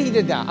every day he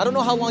did that. I don't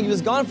know how long he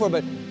was gone for,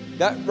 but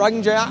that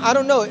rocking chair, I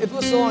don't know. If it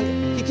was so long,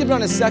 he could be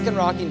on his second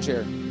rocking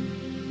chair.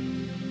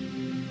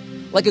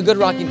 Like a good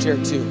rocking chair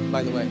too,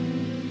 by the way.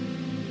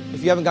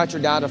 If you haven't got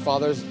your dad a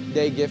Father's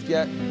Day gift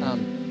yet,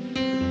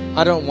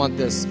 I don't want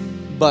this,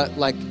 but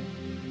like,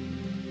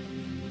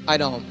 I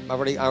don't. I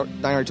already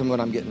told him what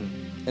I'm getting.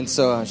 And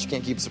so she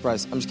can't keep a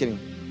surprise. I'm just kidding.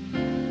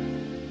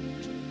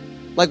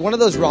 Like one of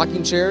those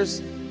rocking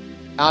chairs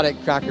out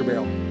at Cracker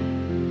Barrel.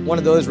 One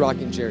of those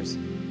rocking chairs.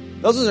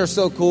 Those ones are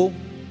so cool.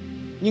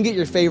 You can get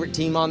your favorite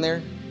team on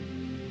there.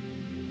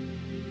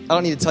 I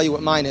don't need to tell you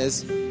what mine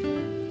is,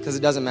 because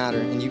it doesn't matter.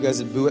 And you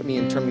guys would boo at me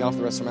and turn me off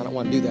the rest of the room. I don't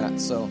want to do that.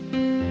 So,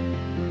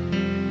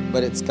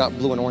 but it's got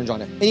blue and orange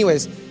on it.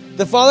 Anyways,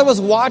 the father was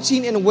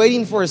watching and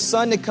waiting for his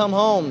son to come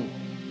home.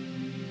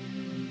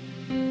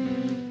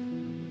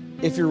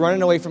 If you're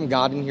running away from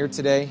God in here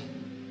today,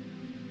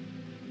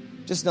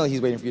 just know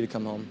he's waiting for you to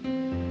come home.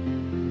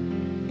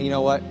 And you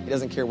know what? He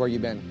doesn't care where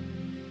you've been.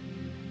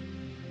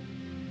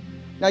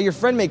 Now, your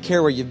friend may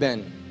care where you've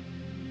been.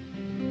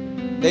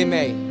 They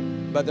may,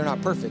 but they're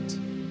not perfect.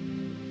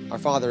 Our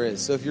Father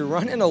is. So if you're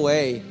running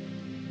away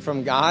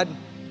from God,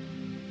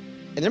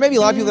 and there may be a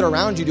lot of people that are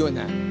around you doing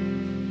that,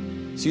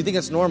 so you think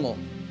it's normal.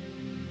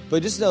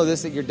 But just know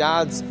this, that your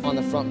dad's on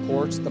the front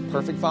porch, the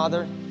perfect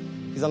Father.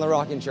 He's on the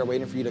rocking chair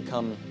waiting for you to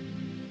come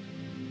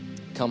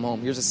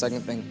home. Here's the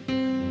second thing.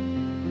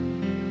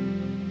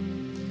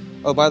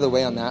 Oh, by the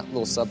way, on that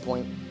little sub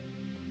point,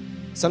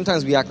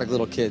 sometimes we act like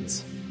little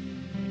kids.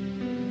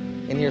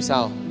 And here's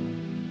how.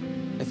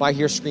 If I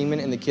hear screaming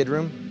in the kid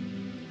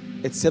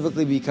room, it's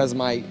typically because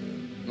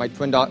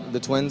the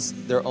twins,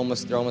 they're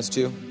almost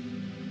 2.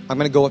 I'm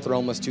going to go with they're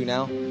almost 2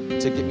 now to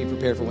get me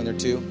prepared for when they're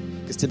 2,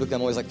 because typically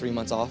I'm always like 3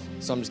 months off,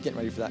 so I'm just getting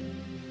ready for that.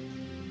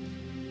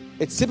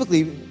 It's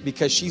typically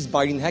because she's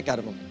biting the heck out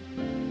of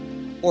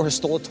him, or has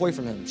stole a toy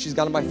from him. She's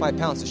got him by 5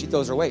 pounds, so she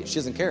throws her weight. She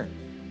doesn't care.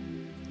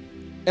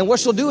 And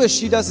what she'll do is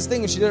she does this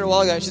thing, and she did it a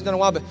while ago. She's done it a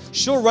while, but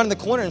she'll run in the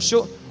corner and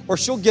she'll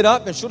get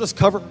up and she'll just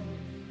cover.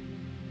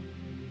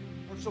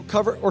 she'll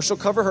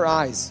cover her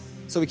eyes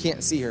so we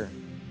can't see her.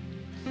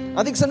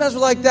 I think sometimes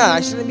we're like that.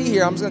 I shouldn't be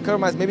here. I'm just going to cover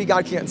my eyes. Maybe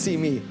God can't see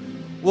me.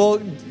 Well,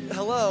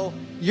 hello.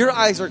 Your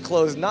eyes are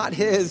closed, not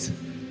his.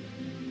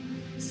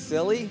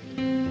 Silly.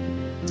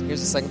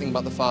 Here's the second thing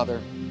about the Father.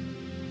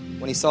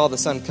 When he saw the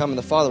Son coming,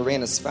 the Father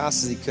ran as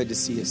fast as he could to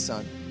see his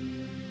Son.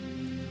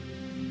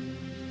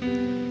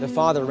 The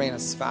Father ran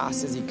as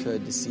fast as he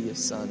could to see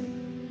his Son.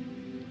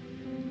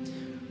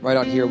 Right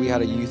out here, we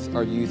had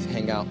our youth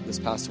hangout this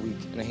past week,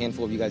 and a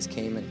handful of you guys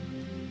came.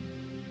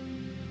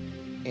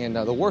 And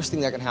the worst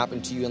thing that can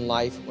happen to you in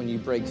life when you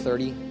break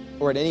 30,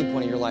 or at any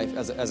point in your life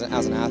as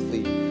an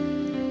athlete,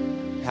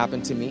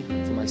 happened to me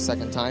for my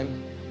second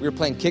time. We were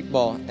playing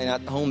kickball, and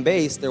at home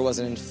base, there was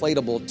an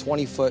inflatable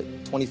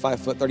 20-foot,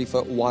 25-foot,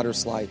 30-foot water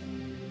slide.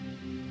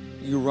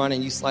 You run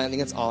and you slide. I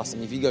think it's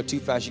awesome. If you go too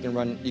fast, you can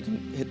run. You can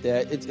hit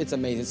that. It's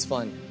amazing. It's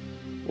fun.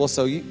 Well,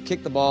 so you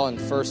kick the ball in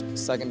first,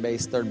 second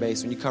base, third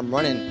base. When you come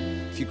running,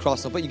 if you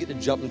cross the foot, you get to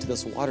jump into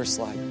this water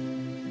slide.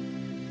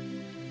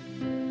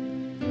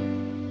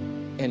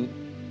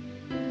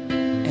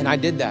 And I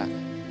did that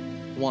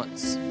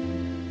once.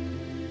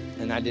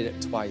 And I did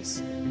it twice.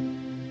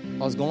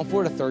 I was going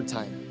for it a third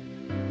time.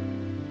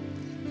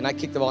 And I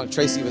kicked the ball, and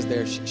Tracy was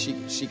there.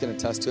 She can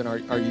attest to it.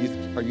 And our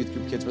youth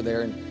group kids were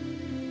there. And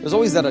there's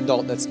always that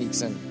adult that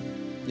sneaks in.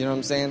 You know what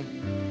I'm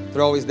saying?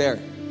 They're always there.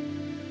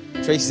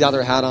 Tracy's out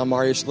there, hat on,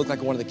 Mario. She looked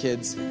like one of the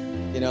kids.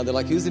 You know, they're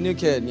like, who's the new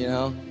kid, you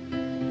know?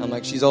 I'm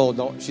like, she's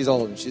old. She's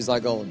old. She's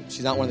like old.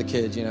 She's not one of the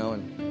kids, you know?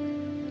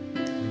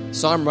 And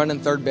so I'm running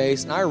third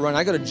base, and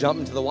I go to jump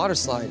into the water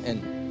slide,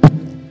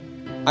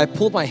 and I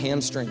pulled my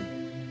hamstring.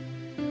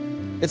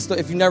 If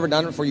you've never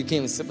done it before, you can't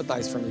even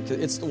sympathize for me, because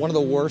it's one of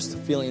the worst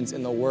feelings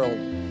in the world.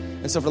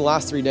 And so for the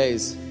last 3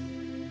 days,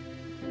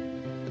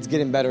 it's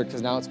getting better,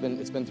 because now it's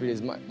been 3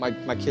 days.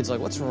 My kids are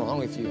like, what's wrong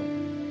with you?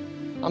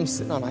 I'm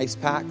sitting on ice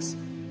packs.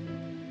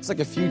 It's like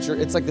a future.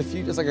 It's like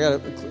I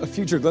got a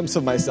future glimpse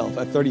of myself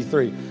at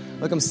 33.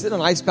 Like I'm sitting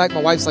on ice pack.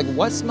 My wife's like,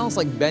 "What smells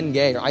like Ben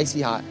Gay or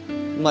Icy Hot?"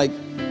 I'm like,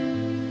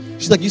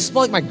 she's like, "You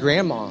smell like my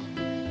grandma."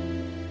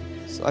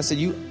 So I said,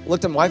 "You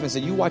looked at my wife and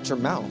said, you watch your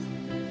mouth."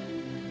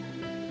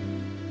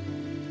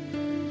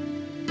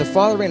 The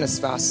Father ran as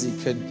fast as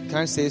he could. Can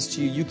I say this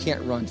to you? You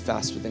can't run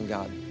faster than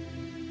God,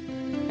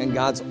 and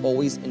God's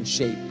always in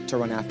shape to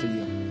run after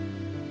you.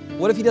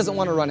 What if he doesn't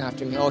want to run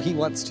after me? Oh, he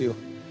wants to.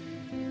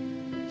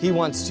 He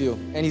wants to.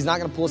 And he's not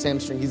going to pull his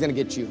hamstring. He's going to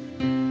get you.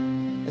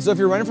 And so if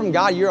you're running from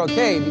God, you're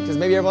okay, because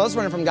maybe everyone else is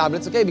running from God, but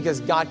it's okay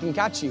because God can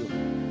catch you.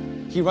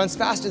 He runs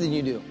faster than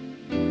you do.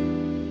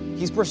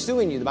 He's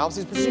pursuing you. The Bible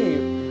says he's pursuing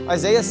you.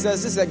 Isaiah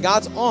says this, that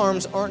God's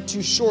arms aren't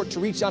too short to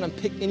reach out and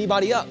pick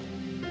anybody up.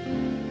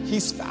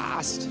 He's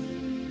fast.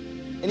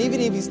 And even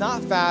if he's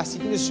not fast,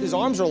 his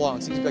arms are long.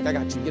 So he's like, I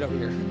got you. Get over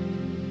here.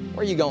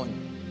 Where are you going?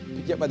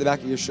 Pick you up by the back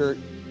of your shirt,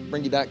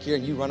 bring you back here,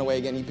 and you run away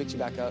again. He picks you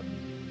back up.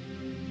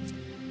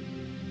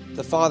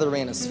 The Father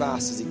ran as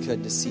fast as he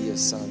could to see his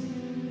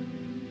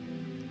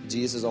Son.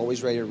 Jesus is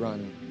always ready to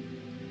run,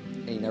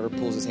 and he never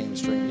pulls his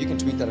hamstring. You can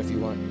tweet that if you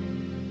want.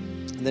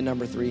 And then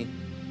number 3,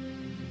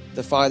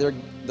 the Father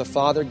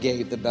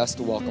gave the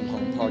best welcome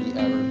home party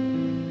ever.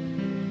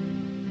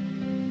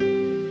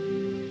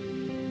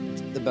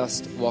 The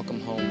best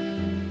welcome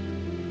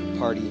home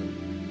party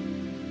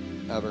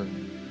ever.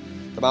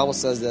 The Bible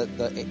says that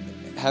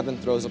heaven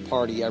throws a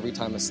party every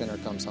time a sinner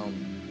comes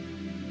home.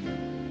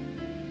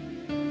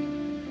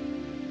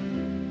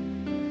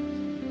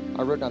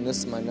 I wrote down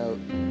this in my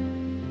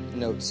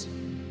notes.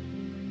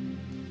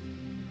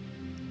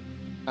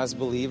 As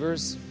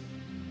believers,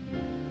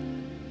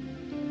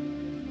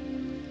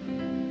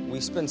 we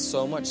spend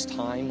so much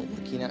time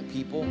looking at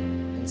people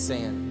and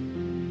saying,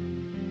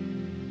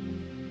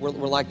 we're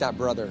like that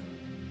brother.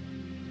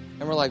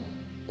 And we're like,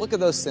 look at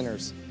those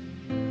sinners.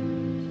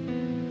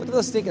 Look at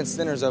those stinking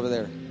sinners over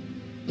there.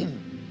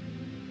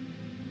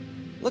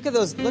 Look at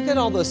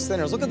all those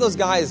sinners. Look at those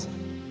guys.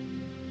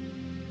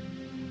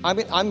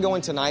 I'm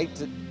going tonight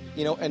to,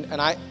 you know, and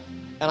I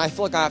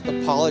feel like I have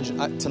to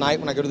apologize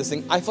tonight when I go to this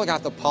thing. I feel like I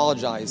have to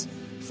apologize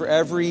for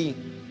every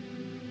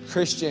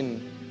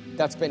Christian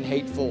that's been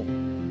hateful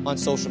on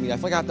social media. I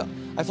feel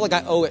like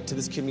I owe it to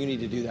this community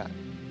to do that.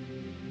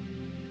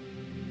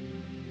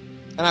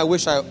 And I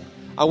wish I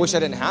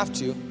didn't have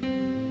to.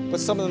 But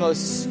some of the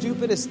most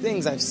stupidest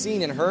things I've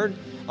seen and heard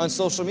on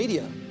social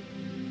media.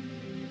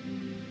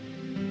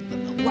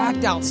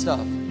 Whacked out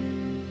stuff.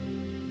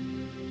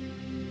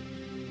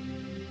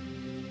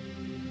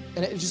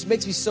 And it just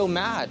makes me so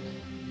mad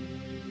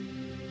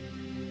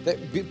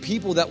that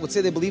people that would say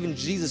they believe in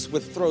Jesus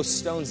would throw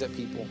stones at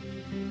people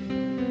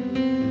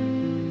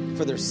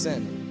for their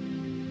sin.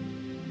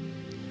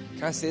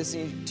 Can I say this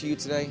to you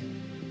today?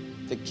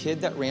 The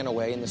kid that ran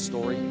away in the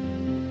story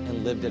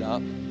and lived it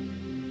up,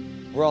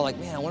 we're all like,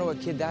 man, I wonder what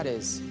kid that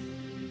is.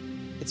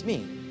 It's me.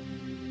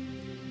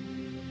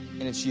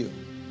 And it's you.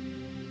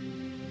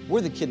 We're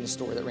the kid in the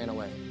story that ran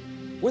away.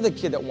 We're the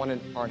kid that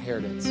wanted our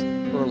inheritance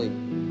early.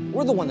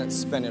 We're the one that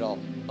spent it all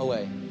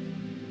away.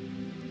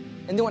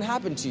 And then what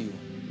happened to you?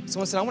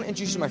 Someone said, I want to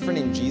introduce you to my friend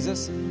named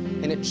Jesus,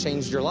 and it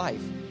changed your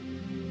life.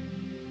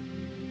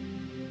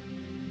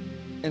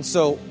 And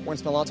so we're going to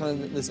spend a lot of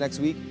time this next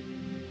week.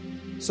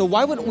 So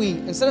why wouldn't we,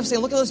 instead of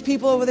saying, look at those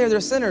people over there,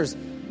 they're sinners.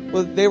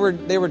 Well, they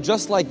were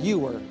just like you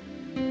were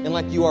and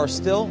like you are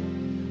still,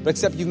 but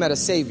except you've met a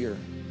Savior.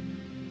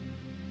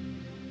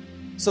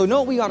 So know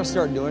what we ought to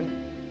start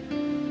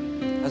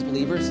doing as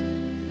believers?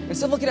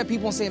 Instead of looking at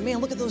people and saying, man,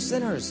 look at those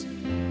sinners.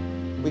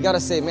 We got to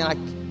say,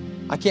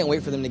 man, I can't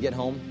wait for them to get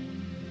home.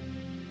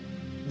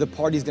 The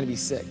party's going to be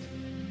sick.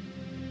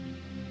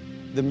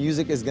 The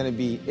music is going to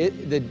be,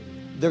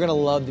 they're going to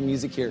love the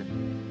music here.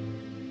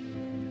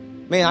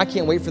 Man, I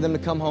can't wait for them to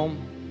come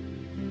home.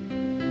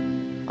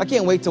 I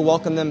can't wait to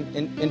welcome them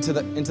into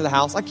the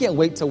house. I can't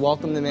wait to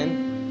welcome them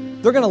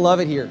in. They're going to love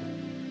it here.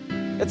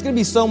 It's going to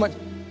be so much.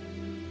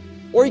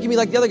 Or you can be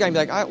like the other guy and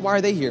be like, why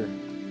are they here?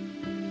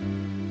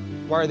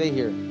 Why are they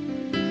here?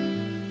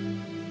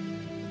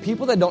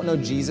 People that don't know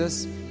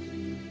Jesus,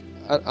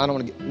 I don't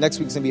want to get, next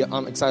week's going to be,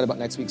 I'm excited about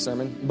next week's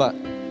sermon, but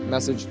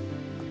message.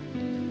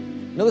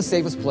 You know the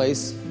safest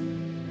place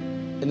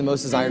and the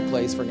most desired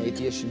place for an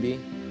atheist should be?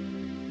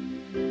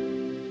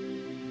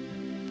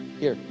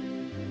 Here.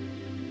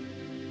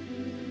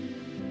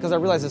 Because I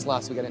realized this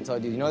last week, I didn't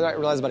tell you. You know what I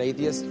realized about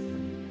atheists?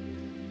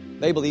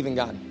 They believe in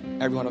God.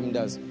 Every one of them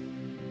does.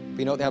 But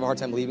you know what they have a hard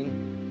time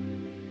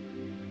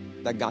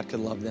believing? That God could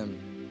love them.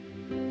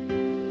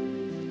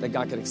 That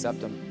God could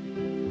accept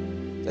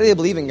them. They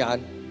believe in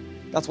God.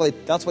 That's why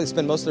they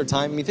spend most of their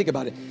time. I mean, think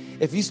about it.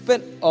 If you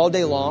spent all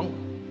day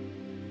long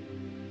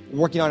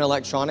working on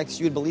electronics,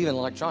 you would believe in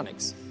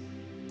electronics.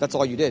 That's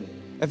all you did.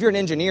 If you're an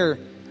engineer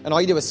and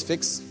all you did was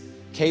fix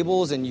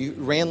cables and you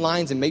ran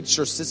lines and made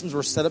sure systems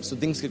were set up so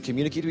things could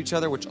communicate to each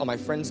other, which all my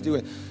friends do,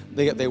 and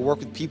they work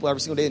with people every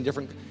single day in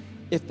different.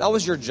 If that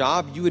was your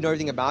job, you would know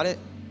everything about it.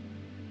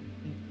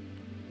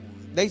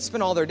 They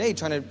spend all their day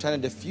trying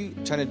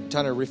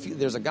to refute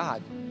there's a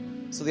God.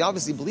 So they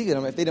obviously believe in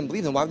him. If they didn't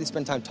believe him, why would they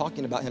spend time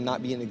talking about him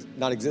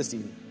not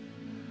existing?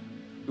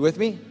 You with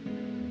me?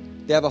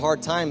 They have a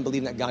hard time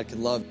believing that God could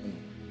love them.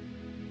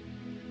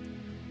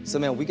 So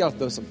man, we got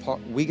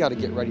to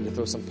get ready to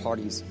throw some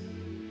parties.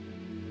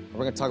 We're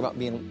going to talk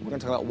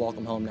about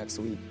welcome home next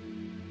week.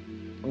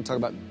 We're going to talk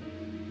about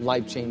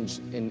life change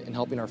and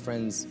helping our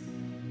friends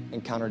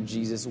encounter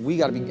Jesus. We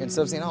got to be,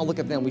 instead of saying, oh, look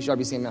at them, we should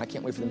be saying, man, I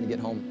can't wait for them to get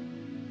home.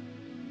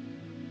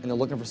 And they're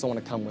looking for someone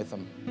to come with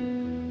them.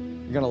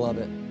 You're going to love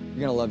it.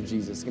 You're going to love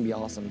Jesus. It's going to be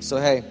awesome. So,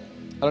 hey, I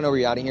don't know where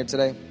you're at in here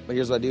today, but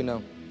here's what I do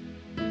know.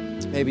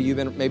 Maybe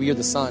you're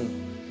the son,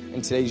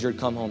 and today's your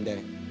come home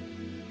day.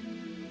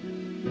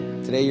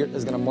 Today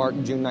is going to mark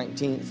June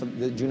 19th.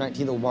 The June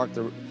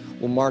 19th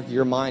will mark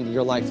your mind and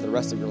your life for the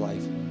rest of your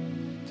life.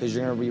 Because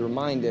you're going to be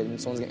reminded,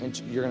 and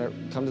you're going to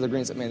come to the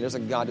agreement and say, man, there's a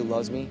God who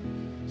loves me.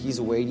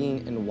 He's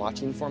waiting and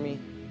watching for me.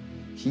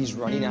 He's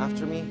running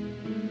after me.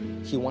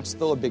 He wants to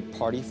throw a big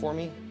party for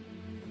me.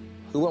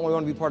 Who wouldn't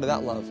want to be part of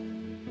that love? Who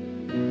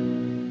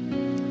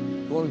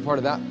want to be part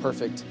of that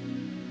perfect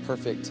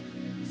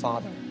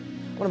Father? I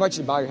want to invite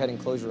you to bow your head and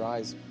close your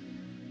eyes.